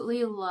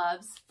absolutely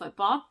loves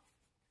football,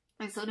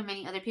 and so do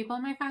many other people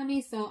in my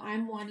family, so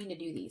I'm wanting to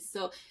do these.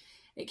 So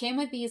it came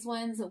with these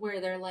ones where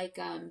they're like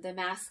the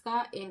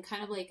mascot in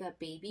kind of like a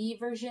baby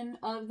version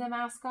of the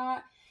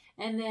mascot.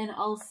 And then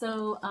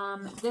also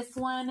this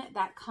one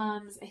that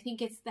comes, I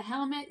think it's the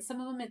helmet. Some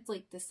of them it's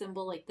like the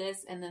symbol like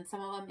this, and then some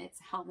of them it's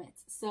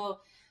helmets.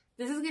 So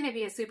this is going to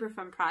be a super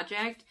fun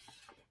project.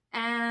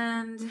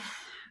 And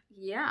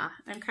yeah,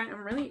 I'm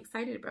really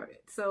excited about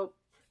it. So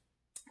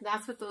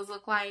that's what those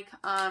look like.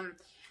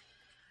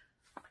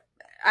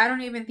 I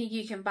don't even think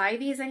you can buy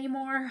these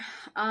anymore.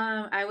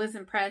 I was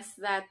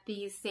impressed that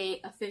these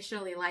say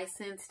officially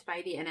licensed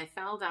by the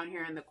NFL down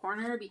here in the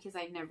corner because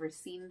I've never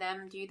seen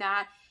them do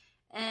that.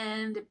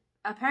 And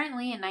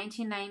apparently in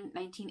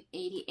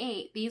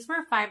 1988, these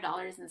were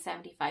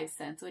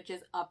 $5.75, which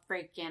is a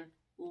freaking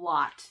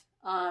lot.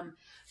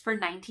 For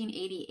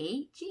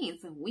 1988,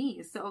 geez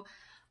Louise. So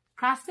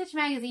cross stitch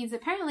magazines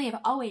apparently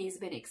have always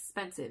been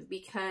expensive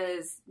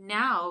because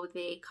now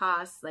they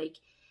cost like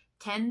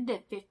 $10 to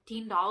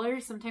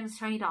 $15, sometimes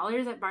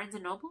 $20 at Barnes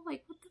 & Noble.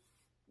 Like, what the,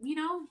 you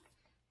know?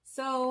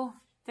 So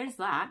there's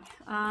that.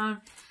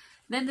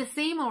 Then the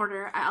same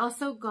order, I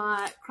also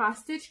got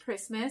Cross Stitch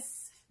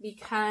Christmas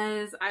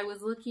because I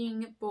was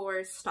looking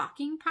for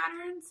stocking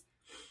patterns.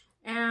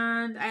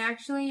 And I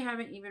actually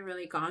haven't even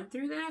really gone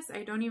through this.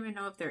 I don't even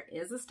know if there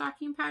is a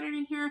stocking pattern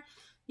in here.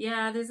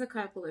 Yeah, there's a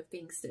couple of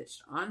things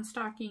stitched on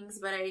stockings,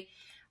 but I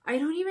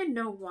don't even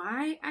know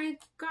why I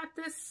got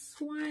this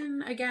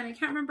one. Again, I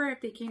can't remember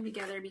if they came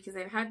together because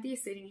I've had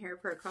these sitting here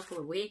for a couple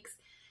of weeks.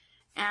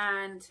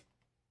 And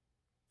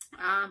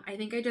I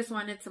think I just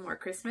wanted some more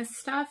Christmas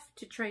stuff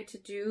to try to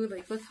do.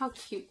 Like, look how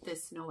cute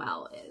this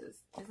Noel is.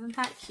 Isn't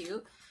that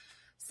cute?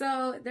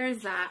 So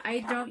there's that. I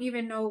don't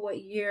even know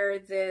what year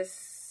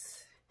this...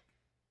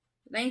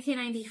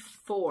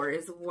 1994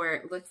 is where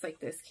it looks like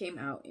this came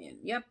out in.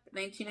 Yep,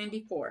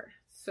 1994.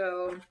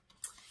 So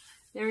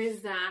there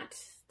is that.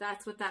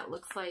 That's what that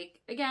looks like.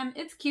 Again,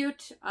 it's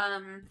cute.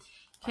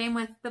 Came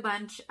with the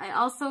bunch. I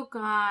also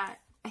got,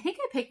 I think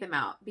I picked them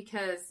out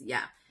because,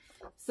 yeah.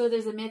 So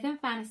there's a Myth and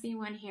Fantasy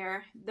one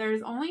here.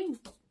 There's only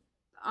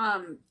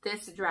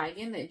this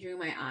dragon that drew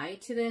my eye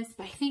to this.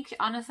 But I think,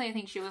 honestly, I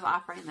think she was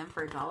offering them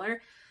for $1.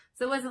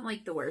 So it wasn't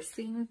like the worst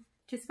thing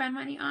to spend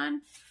money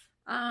on.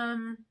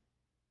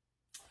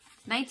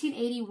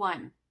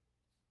 1981.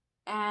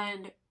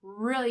 And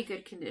really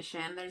good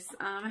condition. There's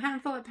a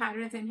handful of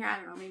patterns in here. I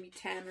don't know, maybe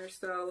 10 or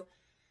so.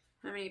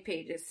 How many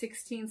pages?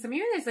 16. So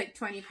maybe there's like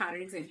 20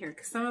 patterns in here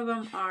because some of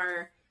them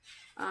are,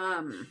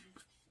 well,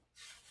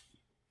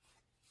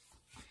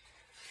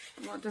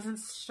 it doesn't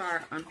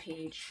start on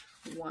page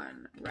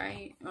 1,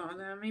 right? Oh,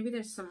 no, maybe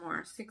there's some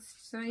more.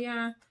 So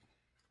yeah,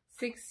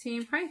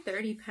 16, probably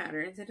 30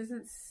 patterns. It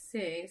doesn't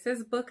say. It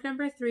says book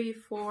number 3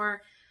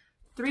 for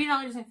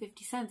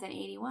 $3.50 and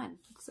 81.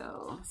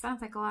 So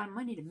sounds like a lot of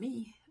money to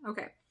me.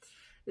 Okay.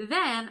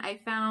 Then I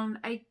found,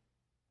 I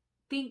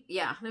think,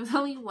 yeah, there's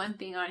only one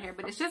thing on here,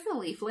 but it's just a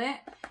leaflet.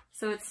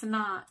 So it's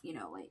not, you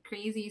know, like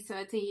crazy. So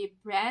it's a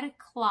Red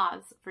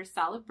Cloths for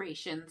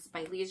Celebrations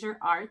by Leisure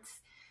Arts.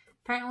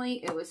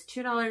 Apparently it was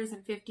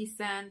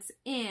 $2.50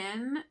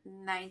 in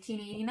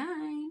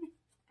 1989.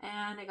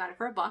 And I got it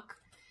for $1.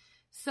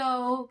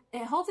 So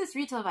it holds its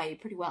retail value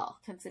pretty well,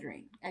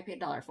 considering I paid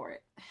 $1 for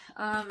it.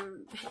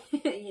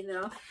 You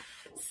know,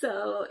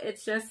 so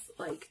it's just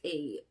like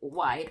a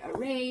wide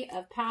array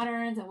of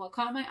patterns. And what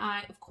caught my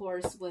eye, of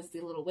course, was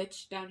the little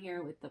witch down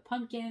here with the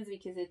pumpkins,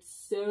 because it's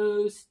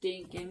so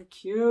stinking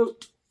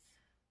cute.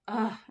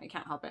 I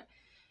can't help it.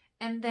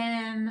 And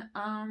then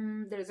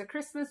there's a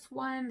Christmas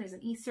one, there's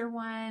an Easter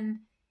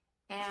one,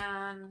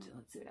 and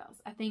let's see what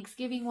else. A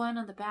Thanksgiving one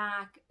on the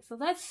back. So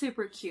that's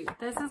super cute.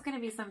 This is going to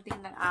be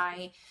something that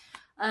I'm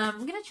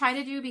going to try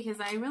to do,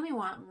 because I really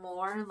want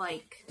more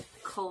like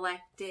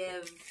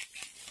collective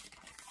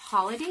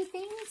holiday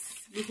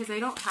things, because I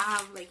don't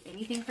have like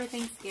anything for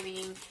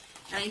Thanksgiving.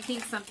 And I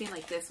think something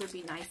like this would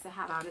be nice to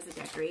have out as a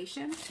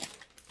decoration.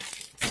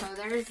 So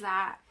there's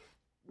that.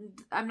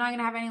 I'm not going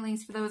to have any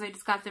links for those. I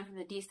just got them from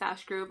the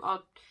D-Stash group.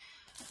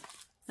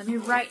 Let me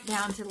write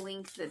down to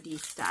link the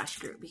D-Stash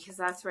group, because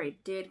that's where I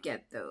did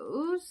get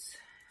those.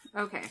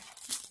 Okay.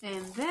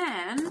 And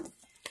then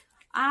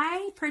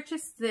I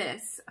purchased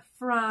this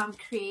from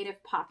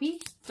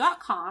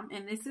creativepoppy.com,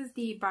 and this is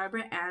the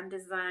Barbara Ann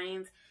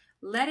Designs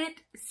Let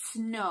It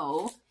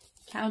Snow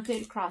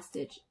counted cross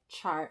stitch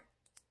chart.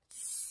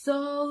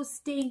 So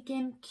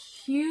stinking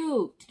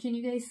cute. Can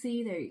you guys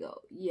see? There you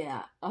go.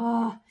 Yeah.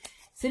 As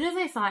soon as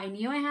I saw it, I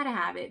knew I had to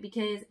have it,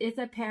 because it's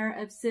a pair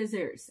of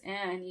scissors,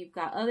 and you've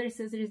got other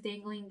scissors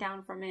dangling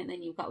down from it, and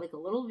then you've got like a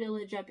little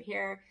village up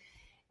here.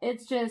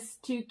 It's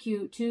just too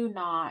cute to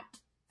not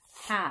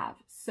have.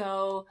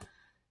 So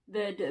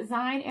the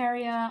design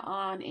area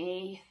on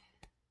a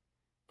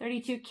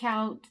 32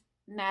 count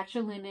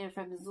natural linen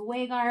from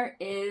Zweigart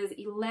is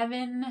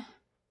 11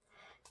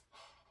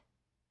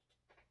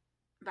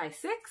 by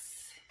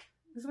 6.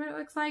 This is what it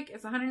looks like.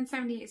 It's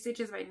 178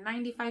 stitches by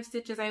 95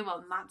 stitches. I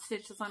will not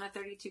stitch this on a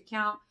 32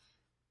 count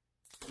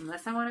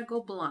unless I want to go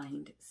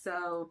blind.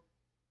 So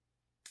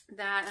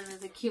that, and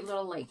there's a cute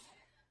little like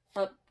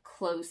up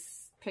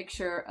close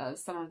picture of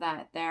some of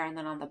that there. And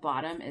then on the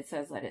bottom it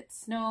says Let It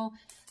Snow.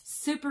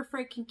 Super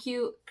freaking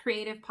cute.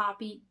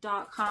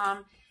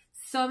 CreativePoppy.com.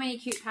 So many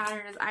cute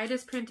patterns. I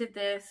just printed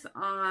this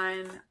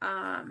on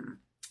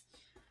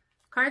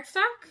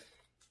cardstock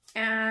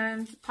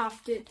and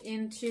popped it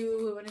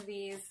into one of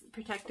these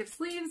protective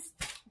sleeves.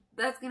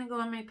 That's going to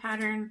go in my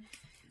pattern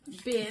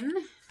bin.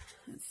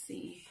 Let's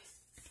see.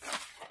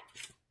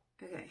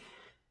 Okay.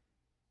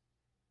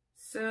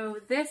 So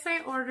this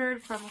I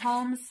ordered from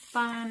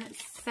Homespun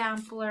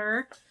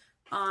Sampler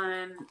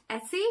on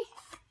Etsy.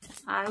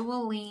 I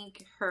will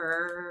link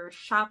her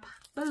shop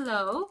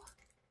below.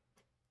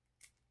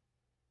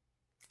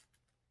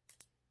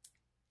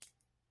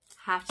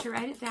 Have to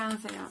write it down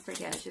so I don't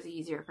forget. It's just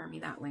easier for me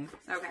that way.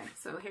 Okay,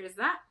 so here's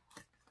that.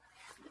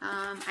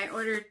 I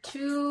ordered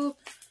 2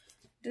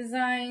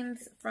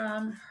 designs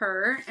from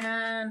her,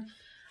 and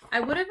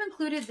I would have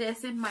included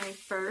this in my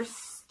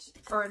first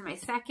or in my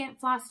second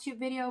Flosstube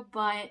video,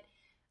 but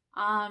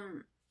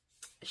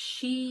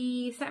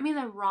she sent me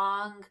the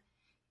wrong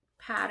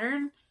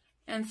pattern,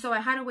 and so I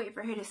had to wait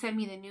for her to send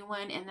me the new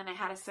one, and then I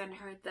had to send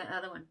her the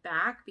other one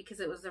back because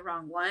it was the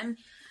wrong one.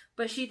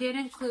 But she did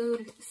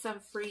include some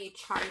free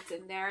charts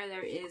in there.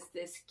 There is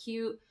this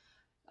cute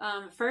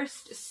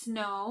first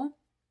snow,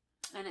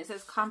 and it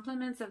says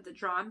compliments of the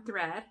drawn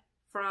thread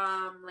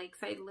from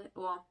Lakeside.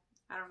 Well,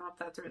 I don't know if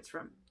that's where it's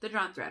from. The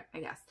drawn thread, I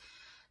guess.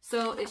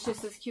 So it's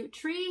just this cute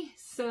tree.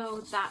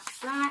 So that's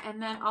that.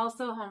 And then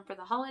also Home for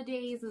the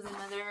Holidays is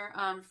another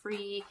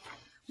free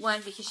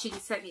one, because she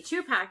sent me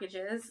 2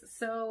 packages.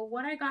 So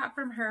what I got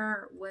from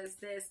her was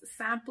this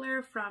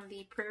sampler from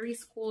the Prairie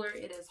Schooler.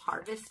 It is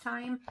Harvest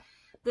Time.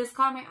 This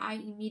caught my eye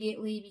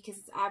immediately because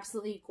it's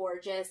absolutely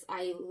gorgeous.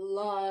 I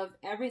love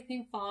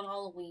everything fall and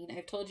Halloween.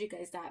 I've told you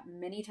guys that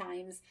many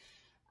times.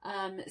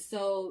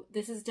 So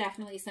this is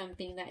definitely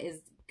something that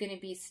is going to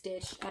be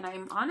stitched. And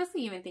I'm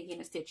honestly even thinking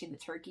of stitching the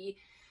turkey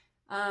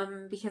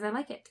because I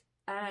like it.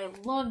 And I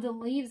love the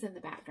leaves in the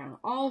background.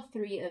 All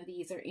 3 of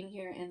these are in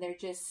here, and they're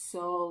just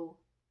so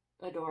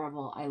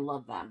adorable. I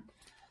love them.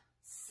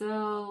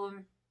 So,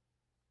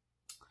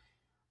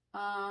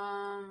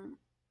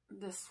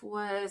 this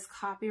was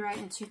copyright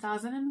in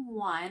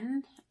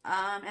 2001.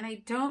 And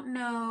I don't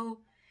know,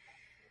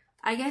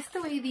 I guess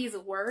the way these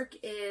work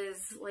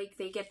is like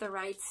they get the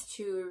rights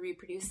to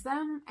reproduce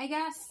them, I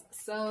guess.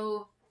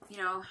 So, you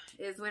know,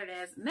 is what it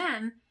is. And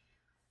then,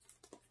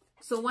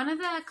 so one of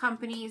the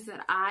companies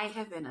that I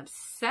have been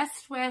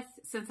obsessed with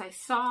since I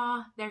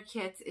saw their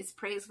kits is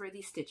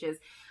Praiseworthy Stitches.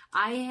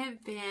 I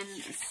have been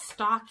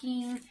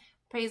stalking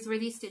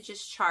Praiseworthy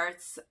Stitches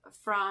charts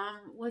from,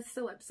 what's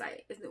the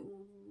website? Is it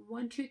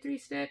 123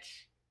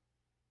 Stitch?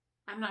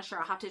 I'm not sure.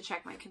 I'll have to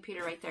check my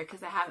computer right there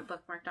because I have it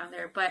bookmarked on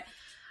there. But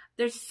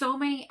There's so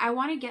many. I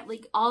want to get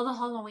like all the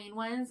Halloween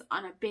ones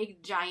on a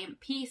big giant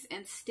piece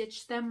and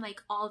stitch them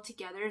like all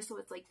together. So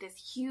it's like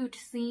this huge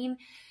scene.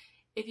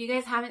 If you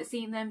guys haven't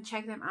seen them,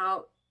 check them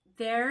out.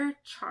 Their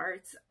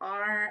charts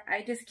are,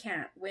 I just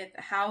can't with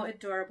how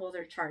adorable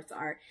their charts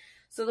are.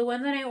 So the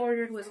one that I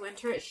ordered was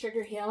Winter at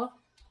Sugar Hill.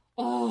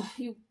 Oh,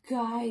 you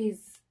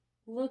guys,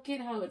 look at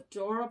how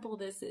adorable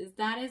this is.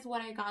 That is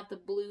what I got the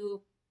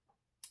blue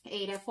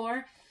Ada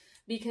for,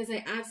 because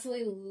I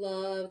absolutely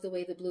love the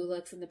way the blue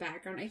looks in the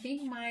background. I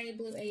think my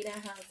blue Ada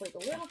has like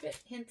a little bit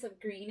hints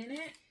of green in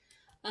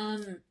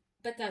it.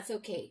 But that's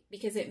okay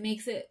because it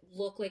makes it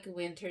look like a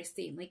winter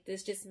theme. Like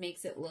this just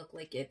makes it look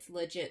like it's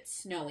legit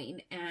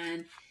snowing,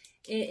 and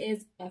it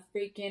is a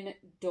freaking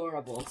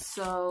adorable.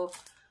 So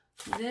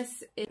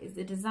this is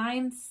the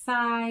design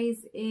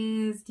size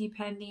is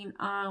depending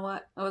on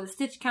what, the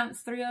stitch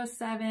count's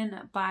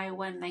 307 by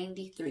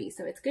 193.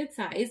 So it's good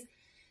size.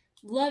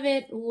 Love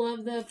it.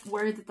 Love the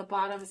words at the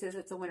bottom. It says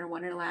it's a winter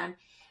wonderland.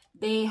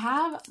 They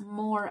have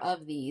more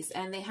of these,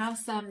 and they have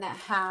some that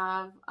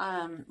have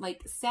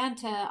like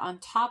Santa on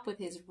top with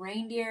his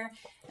reindeer.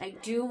 I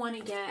do want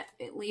to get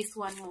at least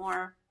one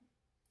more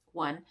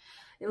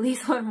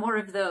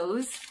of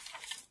those.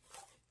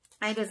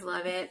 I just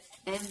love it.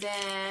 And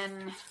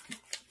then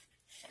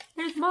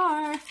there's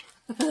more.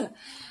 Let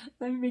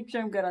me make sure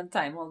I'm good on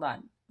time. Hold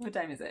on. What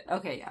time is it?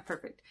 Okay, yeah,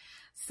 perfect.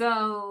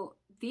 So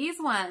these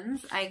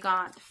ones I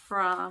got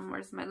from,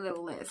 where's my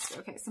little list?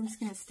 Okay, so I'm just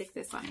going to stick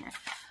this on here.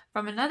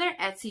 From another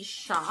Etsy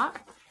shop.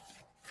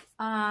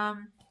 So I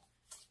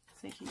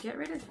can get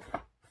rid of,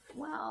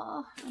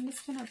 well, I'm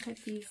just going to put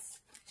these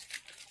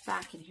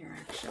back in here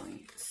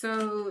actually.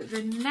 So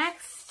the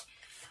next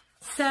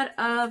set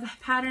of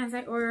patterns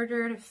I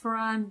ordered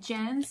from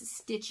Jen's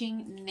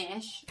Stitching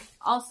Niche,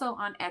 also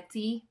on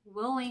Etsy.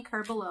 We'll link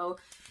her below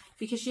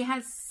because she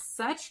has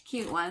such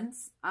cute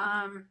ones.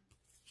 I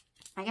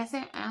guess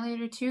I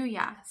ordered two,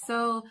 yeah.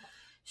 So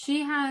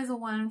she has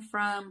one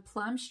from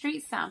Plum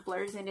Street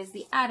Samplers and is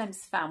the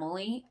Addams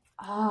Family.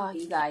 Oh,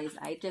 you guys,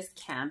 I just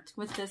can't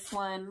with this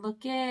one.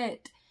 Look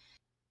at,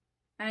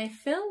 and I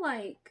feel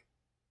like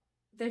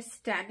they're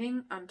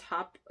standing on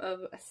top of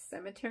a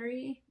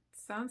cemetery.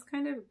 It sounds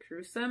kind of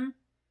gruesome.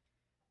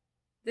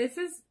 This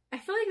is, I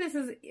feel like this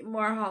is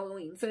more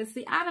Halloween. So it's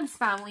the Addams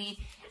Family,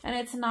 and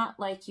it's not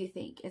like you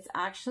think. It's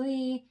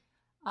actually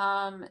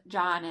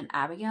John and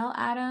Abigail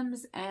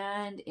Adams,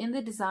 and in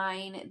the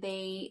design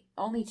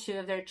only two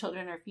of their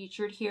children are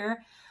featured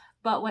here.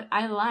 But what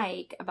I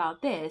like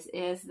about this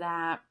is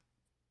that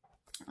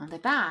on the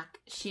back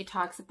she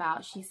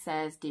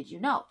says, did you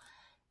know?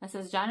 It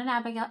says John and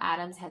Abigail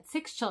Adams had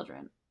 6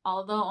 children.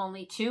 Although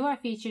only 2 are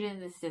featured in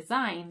this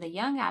design, the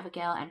young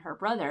Abigail and her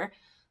brother,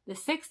 the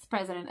 6th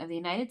president of the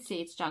United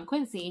States, John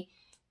Quincy,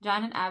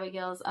 John and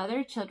Abigail's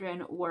other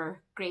children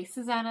were Grace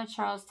Susanna,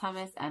 Charles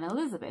Thomas, and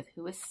Elizabeth,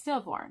 who was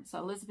stillborn. So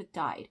Elizabeth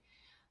died.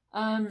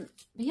 But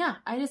yeah,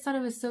 I just thought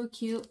it was so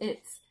cute.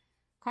 It's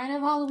kind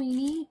of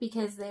Halloween-y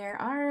because there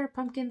are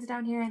pumpkins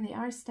down here, and they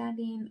are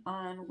standing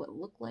on what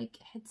look like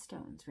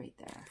headstones right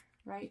there.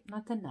 Right?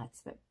 Not the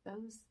nuts, but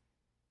those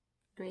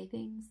gray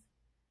things.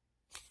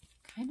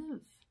 Kind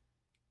of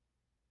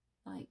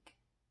like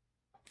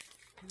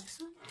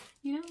gruesome,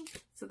 you know?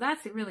 So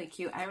that's really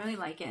cute. I really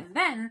like it. And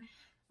then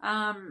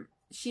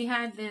she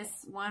had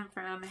this one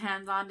from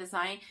Hands On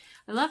Design.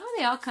 I love how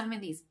they all come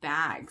in these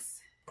bags.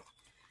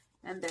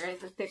 And they're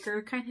the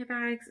thicker kind of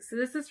bags. So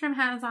this is from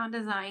Hands On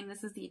Design.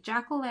 This is the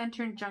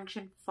Jack-O-Lantern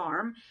Junction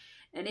Farm.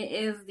 And it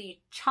is the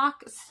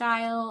chalk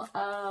style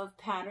of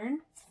pattern.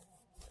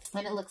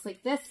 And it looks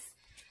like this.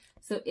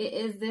 So it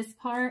is this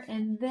part.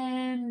 And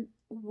then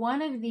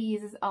one of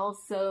these is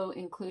also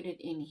included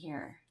in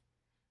here.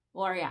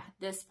 Or yeah,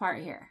 this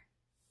part here.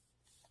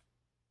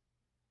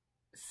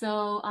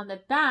 So on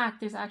the back,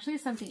 there's actually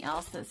something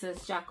else that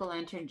says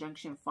Jack-O-Lantern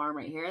Junction Farm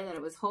right here that I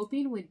was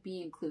hoping would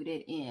be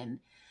included in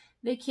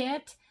the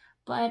kit,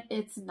 but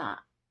it's not.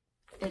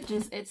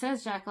 It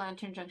says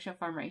Jack-O-Lantern Junction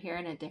Farm right here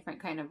in a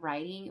different kind of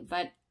writing,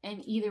 but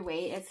in either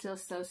way, it's still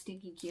so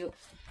stinking cute.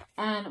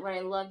 And what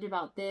I loved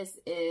about this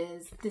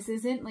is this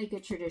isn't like a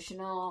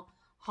traditional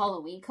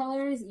Halloween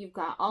colors. You've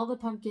got all the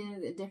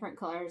pumpkins in different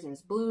colors.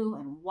 There's blue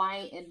and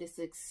white, and this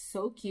looks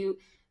so cute.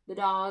 The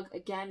dog,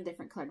 again,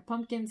 different colored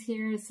pumpkins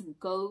here, some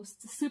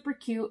ghosts, super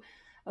cute.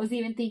 I was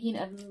even thinking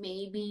of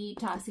maybe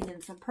tossing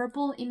in some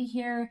purple in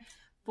here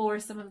for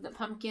some of the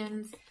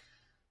pumpkins.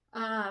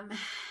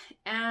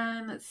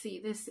 And let's see,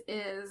 this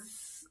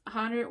is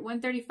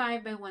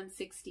 135 by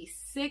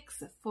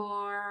 166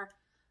 for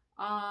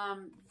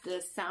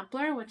the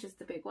sampler, which is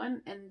the big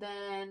one, and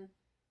then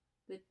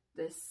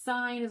the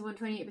sign is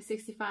 128 by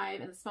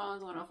 65, and the small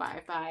is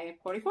 105 by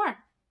 44.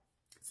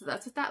 So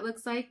that's what that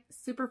looks like.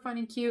 Super fun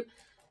and cute.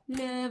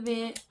 Love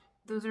it.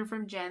 Those are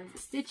from Jen's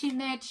Stitching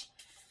Niche.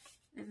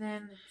 And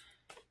then,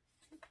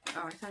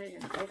 oh, I thought I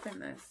didn't open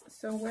this.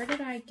 So where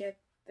did I get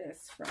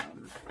this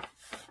from?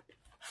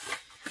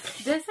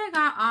 This I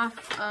got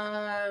off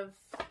of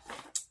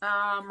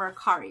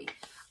Mercari.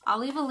 I'll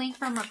leave a link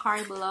from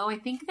Mercari below. I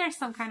think there's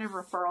some kind of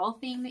referral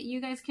thing that you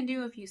guys can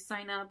do if you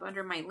sign up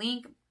under my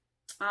link.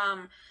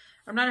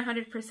 I'm not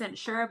 100%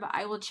 sure, but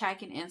I will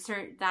check and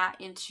insert that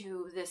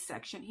into this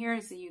section here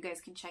so you guys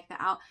can check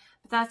that out.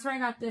 But that's where I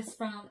got this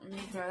from. Let me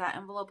throw that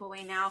envelope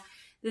away now.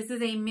 This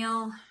is a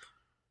Mill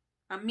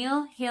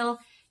Hill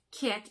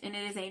kit, and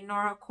it is a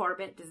Nora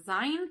Corbett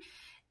design.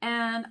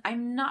 And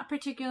I'm not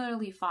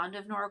particularly fond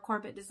of Nora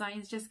Corbett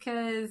designs just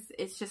because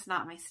it's just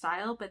not my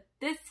style. But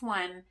this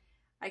one,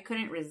 I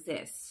couldn't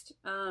resist.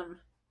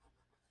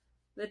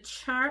 The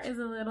chart is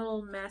a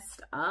little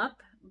messed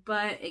up,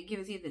 but it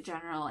gives you the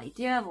general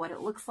idea of what it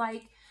looks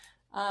like.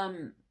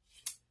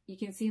 You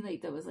can see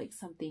like there was like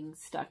something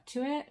stuck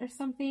to it or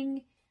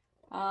something.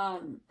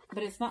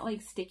 But it's not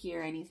like sticky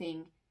or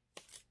anything.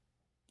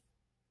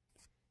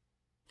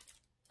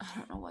 I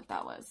don't know what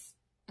that was.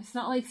 It's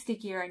not like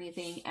sticky or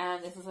anything.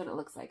 And this is what it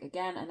looks like.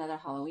 Again, another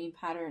Halloween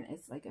pattern.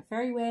 It's like a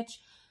fairy witch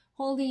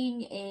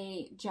holding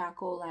a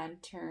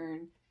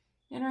jack-o'-lantern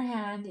in her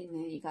hand. And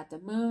then you got the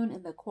moon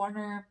in the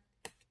corner.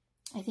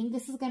 I think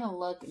this is going to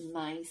look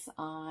nice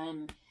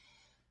on,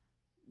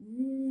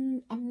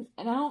 and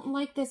I don't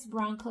like this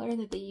brown color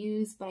that they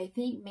use, but I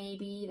think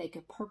maybe like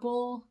a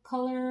purple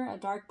color, a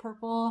dark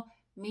purple,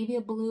 maybe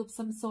a blue of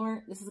some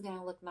sort. This is going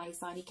to look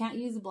nice on. You can't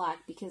use black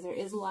because there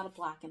is a lot of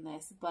black in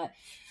this, but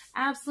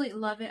absolutely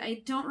love it.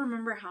 I don't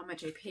remember how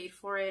much I paid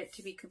for it,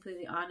 to be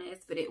completely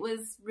honest, but it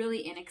was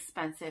really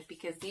inexpensive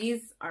because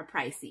these are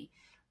pricey,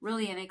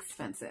 really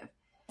inexpensive.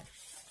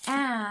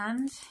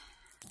 And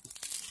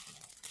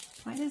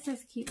why does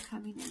this keep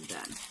coming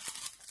undone?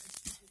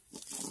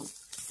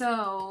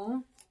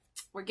 So,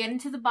 we're getting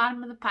to the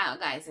bottom of the pile,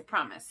 guys, I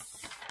promise.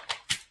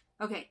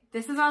 Okay,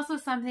 this is also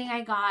something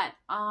I got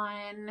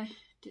on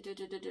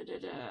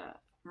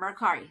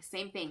Mercari.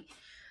 Same thing.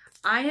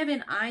 I have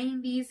been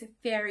eyeing these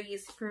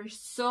fairies for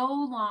so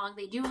long.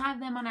 They do have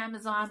them on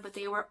Amazon, but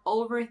they were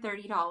over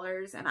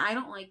 $30, and I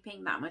don't like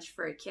paying that much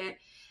for a kit.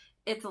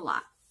 It's a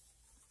lot.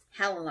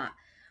 Hell a lot.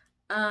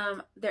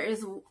 There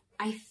is,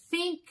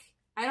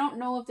 I don't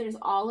know if there's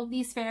all of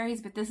these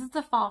fairies, but this is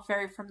the fall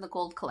fairy from the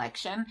gold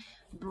collection.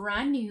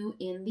 Brand new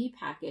in the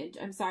package.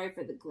 I'm sorry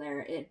for the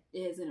glare. It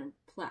is in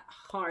a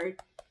hard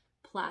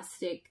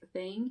plastic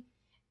thing.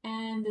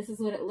 And this is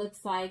what it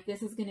looks like.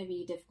 This is going to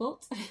be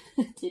difficult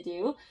to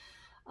do.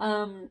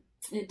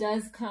 It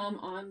does come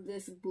on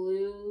this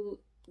blue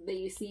that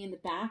you see in the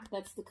back.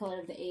 That's the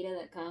color of the Ada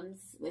that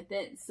comes with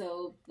it.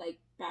 So like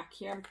back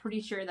here, I'm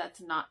pretty sure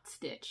that's not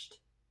stitched.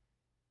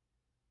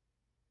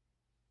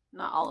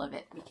 Not all of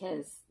it,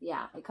 because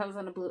yeah, it comes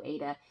on a blue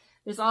Ada.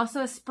 There's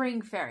also a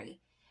spring fairy,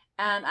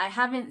 and I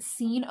haven't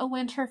seen a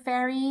winter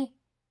fairy,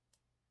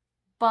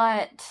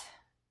 but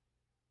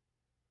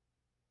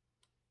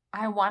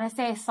I want to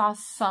say I saw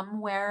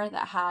somewhere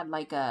that had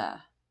like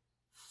a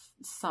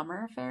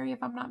summer fairy,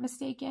 if I'm not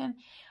mistaken.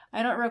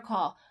 I don't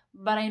recall,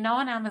 but I know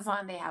on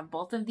Amazon they have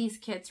both of these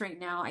kits right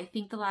now. I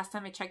think the last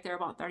time I checked, they're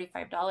about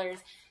 $35.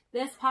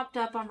 This popped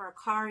up on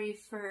Mercari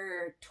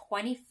for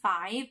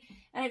 $25,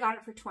 and I got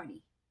it for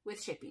 $20. With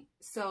shipping.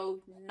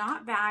 So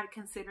not bad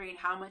considering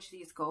how much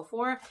these go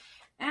for.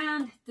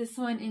 And this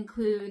one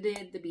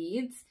included the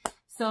beads.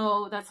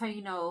 So that's how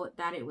you know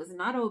that it was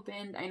not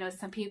opened. I know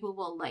some people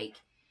will like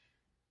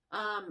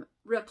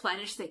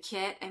replenish the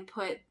kit and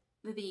put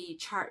the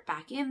chart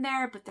back in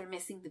there, but they're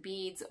missing the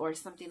beads or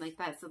something like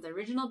that. So the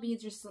original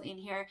beads are still in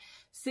here.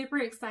 Super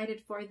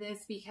excited for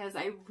this because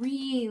I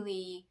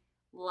really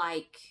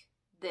like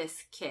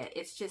this kit.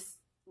 It's just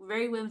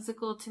very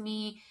whimsical to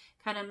me.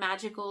 Kind of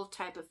magical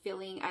type of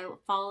feeling.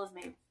 Fall is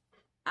my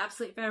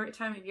absolute favorite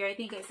time of year. I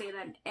think I say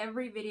that in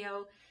every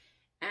video.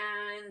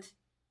 And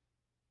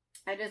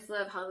I just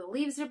love how the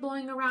leaves are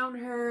blowing around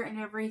her and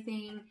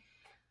everything.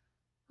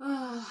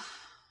 Oh,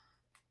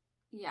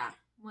 yeah,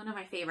 one of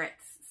my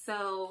favorites.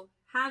 So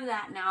have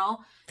that now.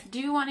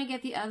 Do want to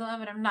get the other one,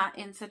 but I'm not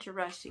in such a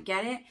rush to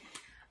get it.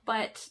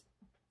 But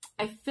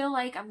I feel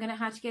like I'm going to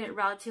have to get it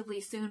relatively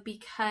soon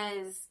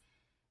because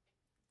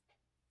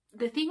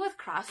the thing with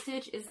cross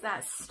stitch is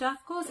that stuff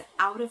goes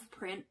out of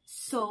print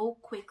so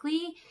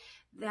quickly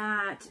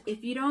that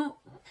if you don't,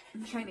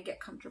 I'm trying to get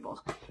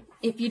comfortable.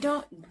 If you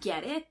don't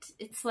get it,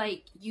 it's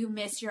like you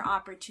miss your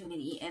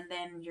opportunity and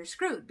then you're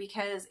screwed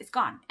because it's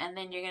gone. And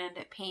then you're going to end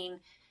up paying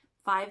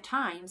 5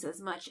 times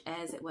as much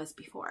as it was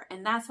before.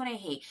 And that's what I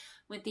hate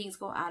when things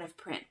go out of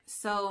print.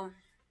 So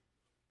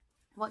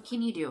what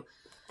can you do?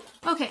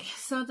 Okay,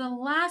 so the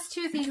last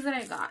 2 things that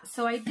I got.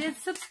 So I did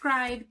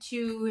subscribe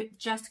to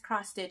Just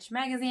Cross Stitch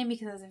magazine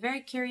because I was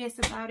very curious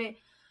about it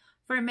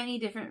for many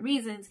different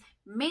reasons.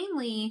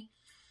 Mainly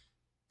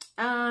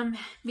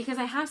because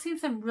I have seen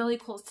some really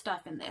cool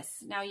stuff in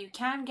this. Now you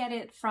can get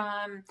it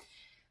from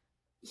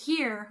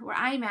here where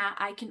I'm at.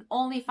 I can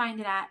only find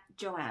it at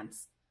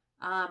Joann's.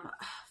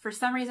 For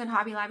some reason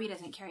Hobby Lobby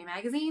doesn't carry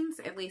magazines,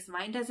 at least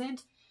mine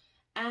doesn't.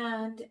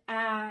 And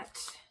at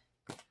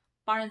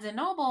Barnes &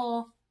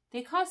 Noble,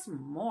 they cost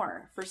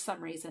more for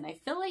some reason. I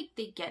feel like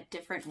they get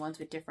different ones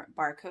with different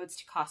barcodes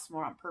to cost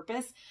more on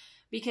purpose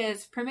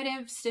because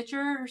Primitive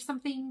Stitcher or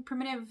something,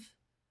 Primitive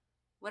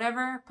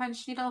whatever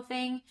punch needle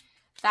thing,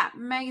 that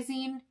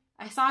magazine.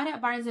 I saw it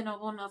at Barnes and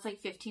Noble and it was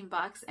like 15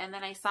 bucks. And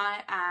then I saw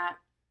it at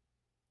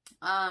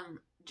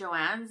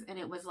Joann's and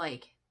it was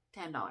like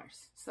 $10.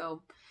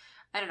 So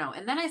I don't know.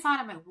 And then I saw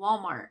it at my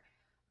Walmart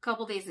a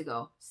couple days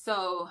ago.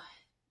 So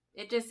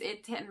it's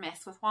hit and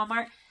miss with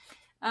Walmart.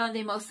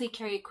 They mostly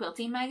carry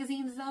quilting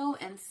magazines though,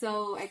 and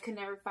so I could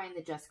never find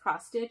the Just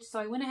Cross Stitch. So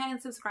I went ahead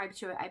and subscribed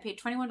to it. I paid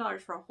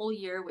 $21 for a whole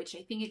year, which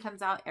I think it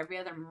comes out every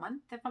other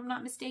month if I'm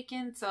not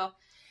mistaken. So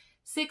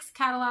 6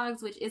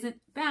 catalogs, which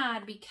isn't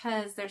bad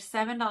because they're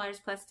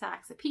 $7 plus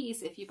tax a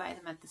piece if you buy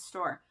them at the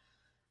store,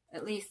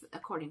 at least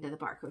according to the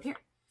barcode here.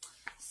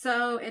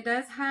 So it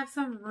does have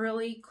some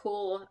really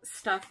cool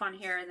stuff on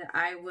here that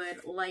I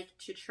would like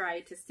to try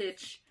to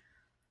stitch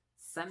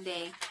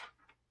someday.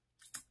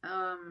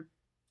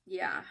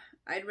 Yeah,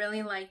 I'd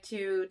really like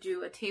to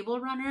do a table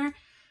runner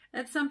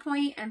at some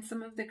point, and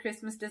some of the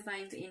Christmas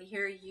designs in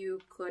here, you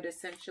could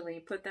essentially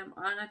put them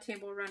on a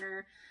table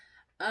runner.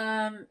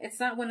 It's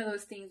not one of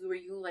those things where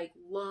you like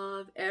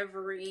love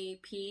every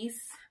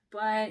piece,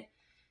 but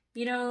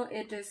you know,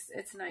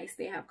 it's nice.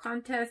 They have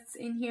contests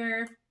in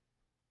here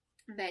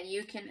that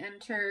you can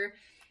enter,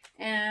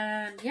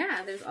 and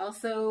yeah, there's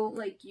also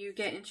like you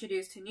get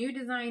introduced to new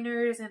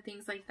designers and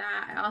things like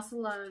that. I also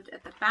loved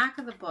at the back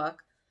of the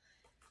book,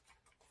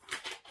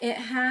 it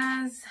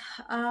has,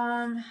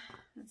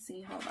 let's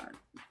see, hold on.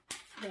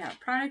 They have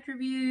product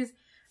reviews,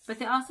 but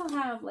they also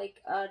have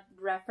like a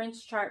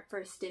reference chart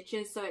for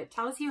stitches. So it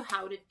tells you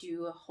how to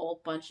do a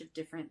whole bunch of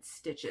different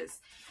stitches.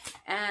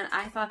 And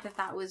I thought that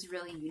that was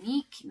really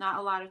unique. Not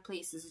a lot of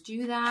places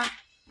do that.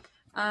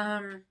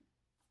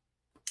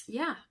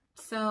 Yeah,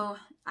 so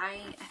I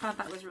thought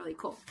that was really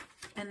cool.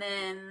 And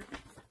then,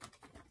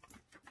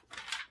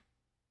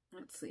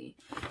 let's see,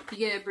 you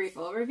get a brief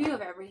overview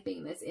of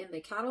everything that's in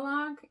the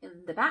catalog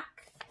in the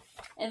back.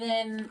 And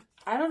then,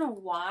 I don't know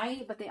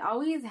why, but they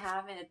always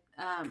have it,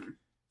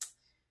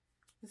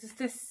 is this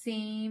the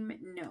same?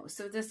 No,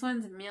 so this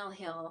one's Mill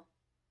Hill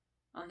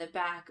on the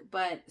back,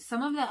 but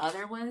some of the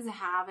other ones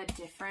have a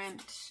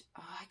different,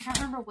 I can't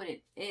remember what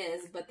it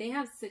is, but they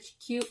have such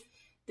cute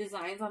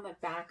designs on the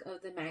back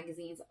of the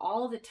magazines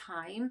all the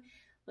time.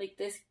 Like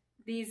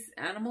these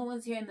animal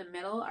ones here in the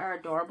middle are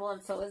adorable,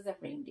 and so is the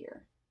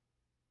reindeer.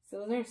 So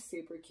those are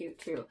super cute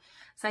too.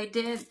 So I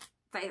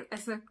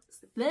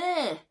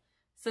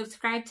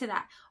subscribe to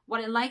that.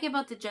 What I like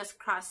about the Just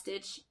Cross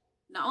Stitch,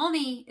 not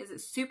only is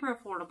it super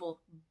affordable,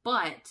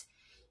 but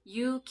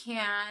you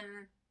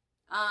can,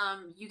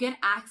 you get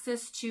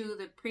access to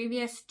the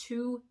previous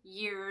 2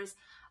 years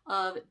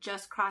of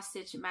Just Cross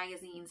Stitch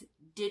magazines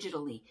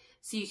digitally.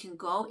 So you can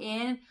go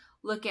in,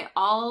 look at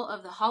all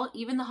of the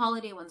even the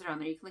holiday ones are on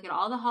there. You can look at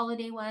all the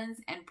holiday ones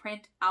and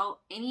print out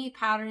any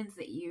patterns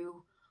that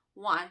you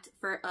want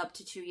for up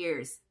to 2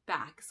 years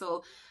back.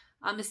 So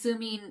I'm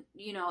assuming,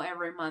 you know,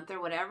 every month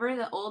or whatever,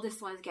 the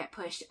oldest ones get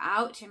pushed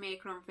out to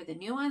make room for the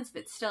new ones,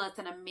 but still it's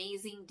an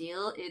amazing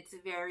deal. It's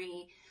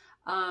very,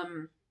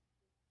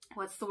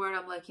 what's the word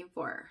I'm looking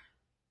for?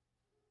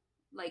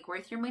 Like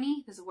worth your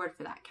money? There's a word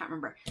for that. Can't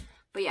remember.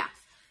 But yeah.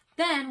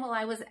 Then while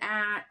I was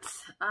at,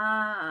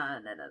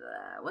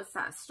 what's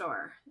that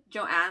store?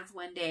 Joann's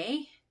one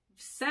day,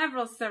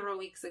 several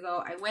weeks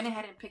ago, I went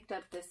ahead and picked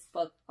up this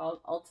book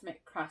called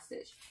Ultimate Cross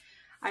Stitch.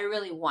 I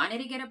really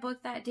wanted to get a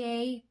book that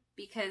day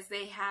because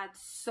they had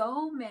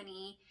so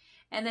many.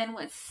 And then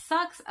what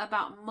sucks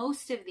about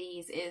most of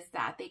these is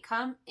that they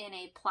come in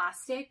a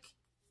plastic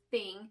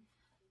thing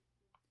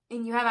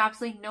and you have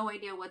absolutely no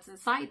idea what's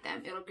inside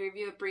them. It'll give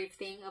you a brief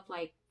thing of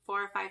like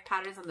 4 or 5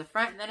 patterns on the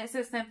front, and then it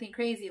says something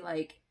crazy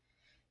like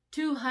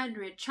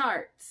 200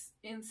 charts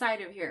inside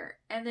of here.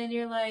 And then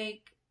you're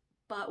like,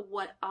 but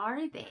what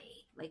are they?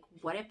 Like,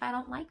 what if I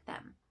don't like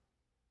them?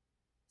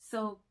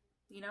 So,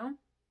 you know,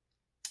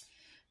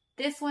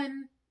 this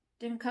one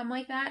didn't come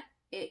like that.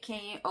 It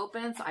came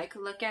open so I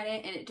could look at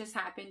it, and it just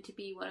happened to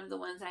be one of the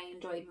ones I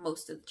enjoyed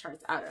most of the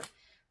charts out of.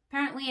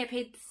 Apparently, I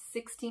paid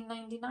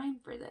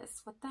 $16.99 for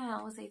this. What the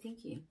hell was I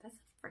thinking? That's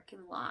a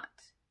freaking lot.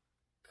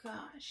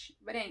 Gosh.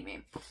 But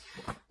anyway,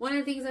 one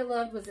of the things I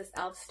loved was this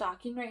elf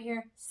stocking right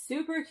here.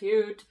 Super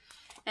cute.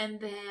 And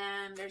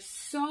then there's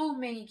so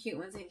many cute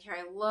ones in here.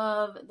 I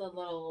love the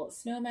little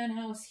snowman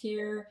house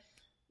here.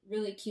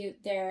 Really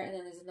cute there. And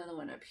then there's another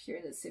one up here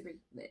that's super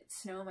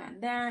snowman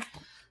there.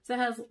 So it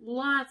has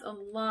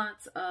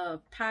lots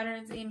of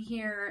patterns in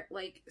here.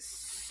 Like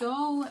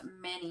so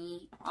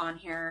many on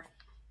here.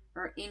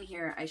 Or in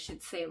here, I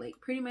should say.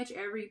 Like pretty much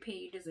every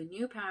page is a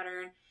new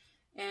pattern.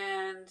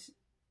 And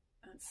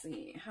let's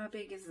see, how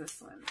big is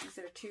this one? Is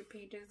there 2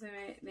 pages of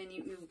it? Then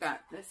you've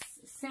got this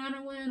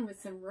Santa one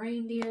with some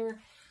reindeer.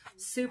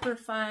 Super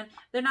fun.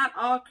 They're not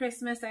all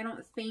Christmas, I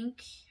don't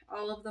think.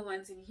 All of the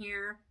ones in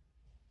here.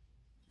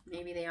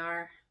 Maybe they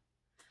are.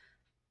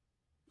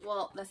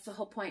 Well, that's the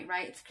whole point,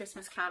 right? It's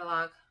Christmas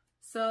catalog.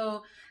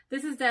 So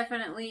this is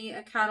definitely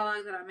a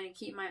catalog that I'm going to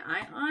keep my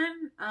eye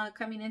on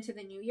coming into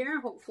the new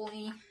year.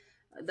 Hopefully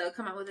they'll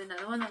come out with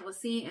another one that we'll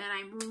see. And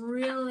I'm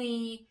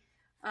really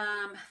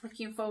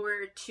looking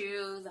forward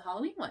to the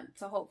Halloween one.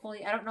 So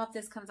hopefully, I don't know if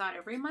this comes out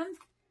every month,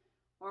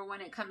 or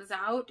when it comes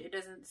out. It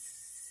doesn't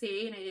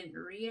say, and I didn't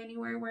read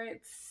anywhere where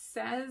it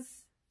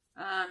says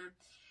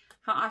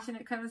how often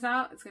it comes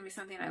out. It's going to be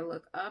something I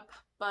look up.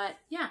 But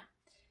yeah,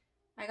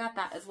 I got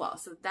that as well.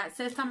 So that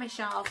sits on my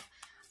shelf.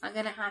 I'm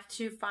going to have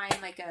to find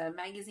like a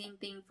magazine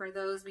thing for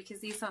those because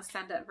these don't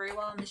stand up very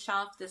well on the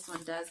shelf. This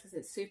one does because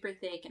it's super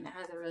thick and it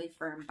has a really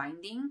firm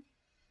binding.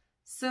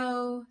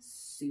 So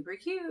super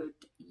cute.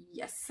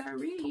 Yes,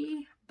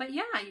 sirree. But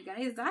yeah, you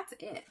guys, that's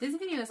it. This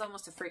video is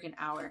almost a freaking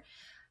hour.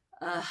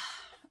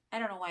 I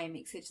don't know why I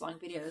make such long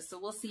videos. So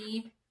we'll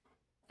see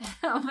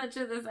how much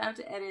of this I have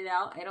to edit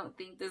out. I don't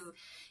think this,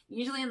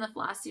 usually in the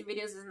Flosstube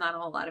videos, there's not a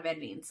whole lot of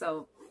editing.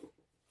 So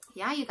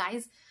yeah, you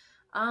guys,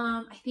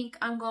 I think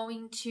I'm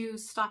going to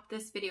stop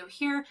this video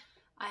here.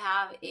 I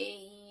have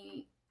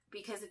a,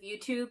 because of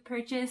YouTube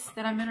purchase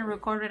that I'm going to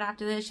record it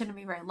after this. Shouldn't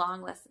be very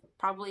long, less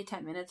probably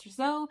 10 minutes or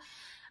so.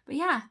 But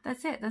yeah,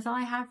 that's it. That's all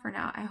I have for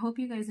now. I hope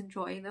you guys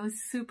enjoyed. That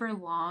was super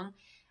long.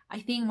 I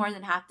think more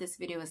than half this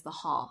video is the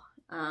haul.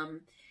 Because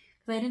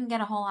I didn't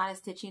get a whole lot of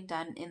stitching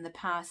done in the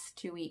past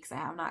 2 weeks. I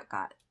have not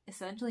got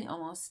essentially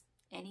almost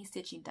any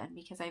stitching done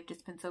because I've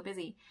just been so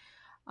busy.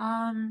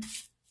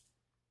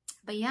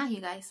 But yeah, you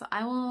guys, so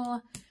I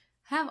will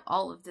have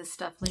all of this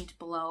stuff linked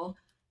below.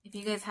 If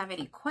you guys have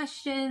any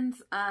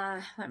questions,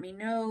 let me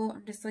know.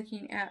 I'm just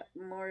looking at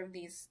more of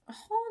these.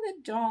 Oh,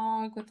 the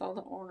dog with all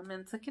the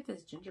ornaments. Look at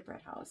this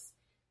gingerbread house.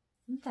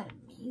 Isn't that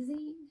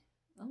amazing?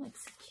 That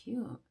looks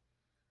cute.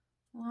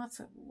 Lots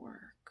of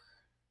work.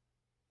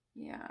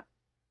 Yeah.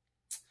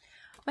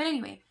 But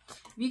anyway,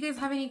 if you guys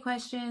have any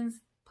questions,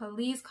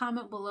 please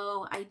comment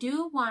below. I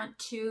do want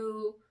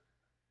to,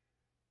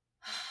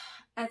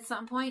 at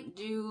some point,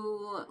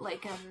 do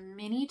like a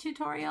mini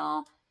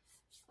tutorial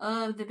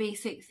of the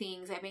basic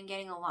things. I've been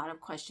getting a lot of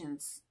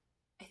questions.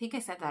 I think I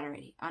said that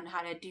already, on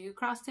how to do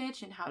cross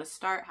stitch and how to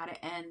start, how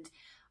to end,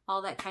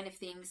 all that kind of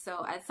thing.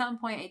 So at some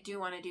point I do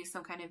want to do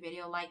some kind of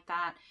video like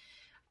that.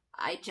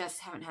 I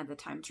just haven't had the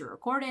time to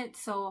record it.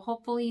 So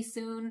hopefully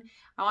soon.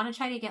 I want to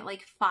try to get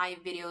like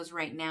 5 videos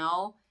right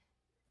now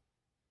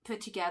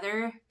put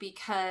together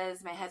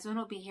because my husband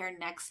will be here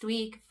next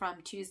week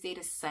from Tuesday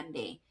to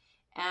Sunday.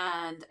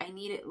 And I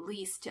need at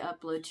least to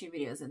upload 2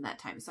 videos in that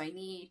time. So I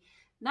need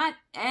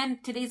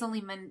and today's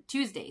only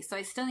Tuesday, so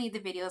I still need the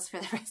videos for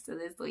the rest of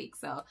this week.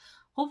 So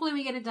hopefully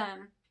we get it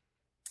done.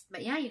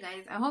 But yeah, you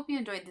guys, I hope you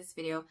enjoyed this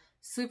video.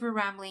 Super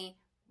rambly,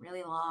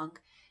 really long.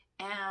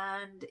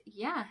 And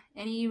yeah,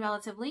 any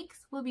relative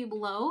links will be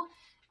below.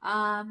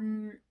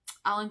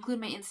 I'll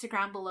include my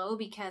Instagram below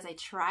because I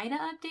try to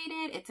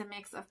update it. It's a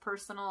mix of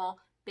personal,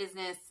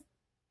 business,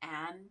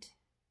 and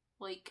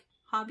like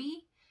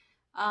hobby.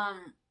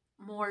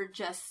 More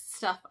just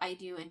stuff I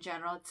do in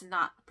general. It's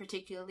not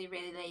particularly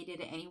related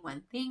to any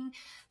one thing.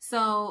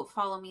 So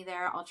follow me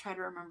there. I'll try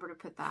to remember to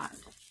put that.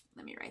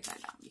 Let me write that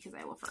down because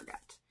I will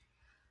forget.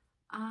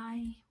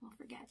 I will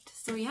forget.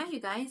 So yeah, you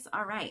guys.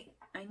 All right.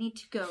 I need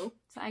to go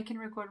so I can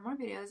record more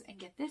videos and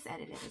get this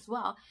edited as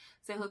well.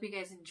 So I hope you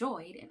guys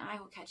enjoyed, and I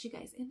will catch you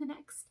guys in the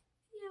next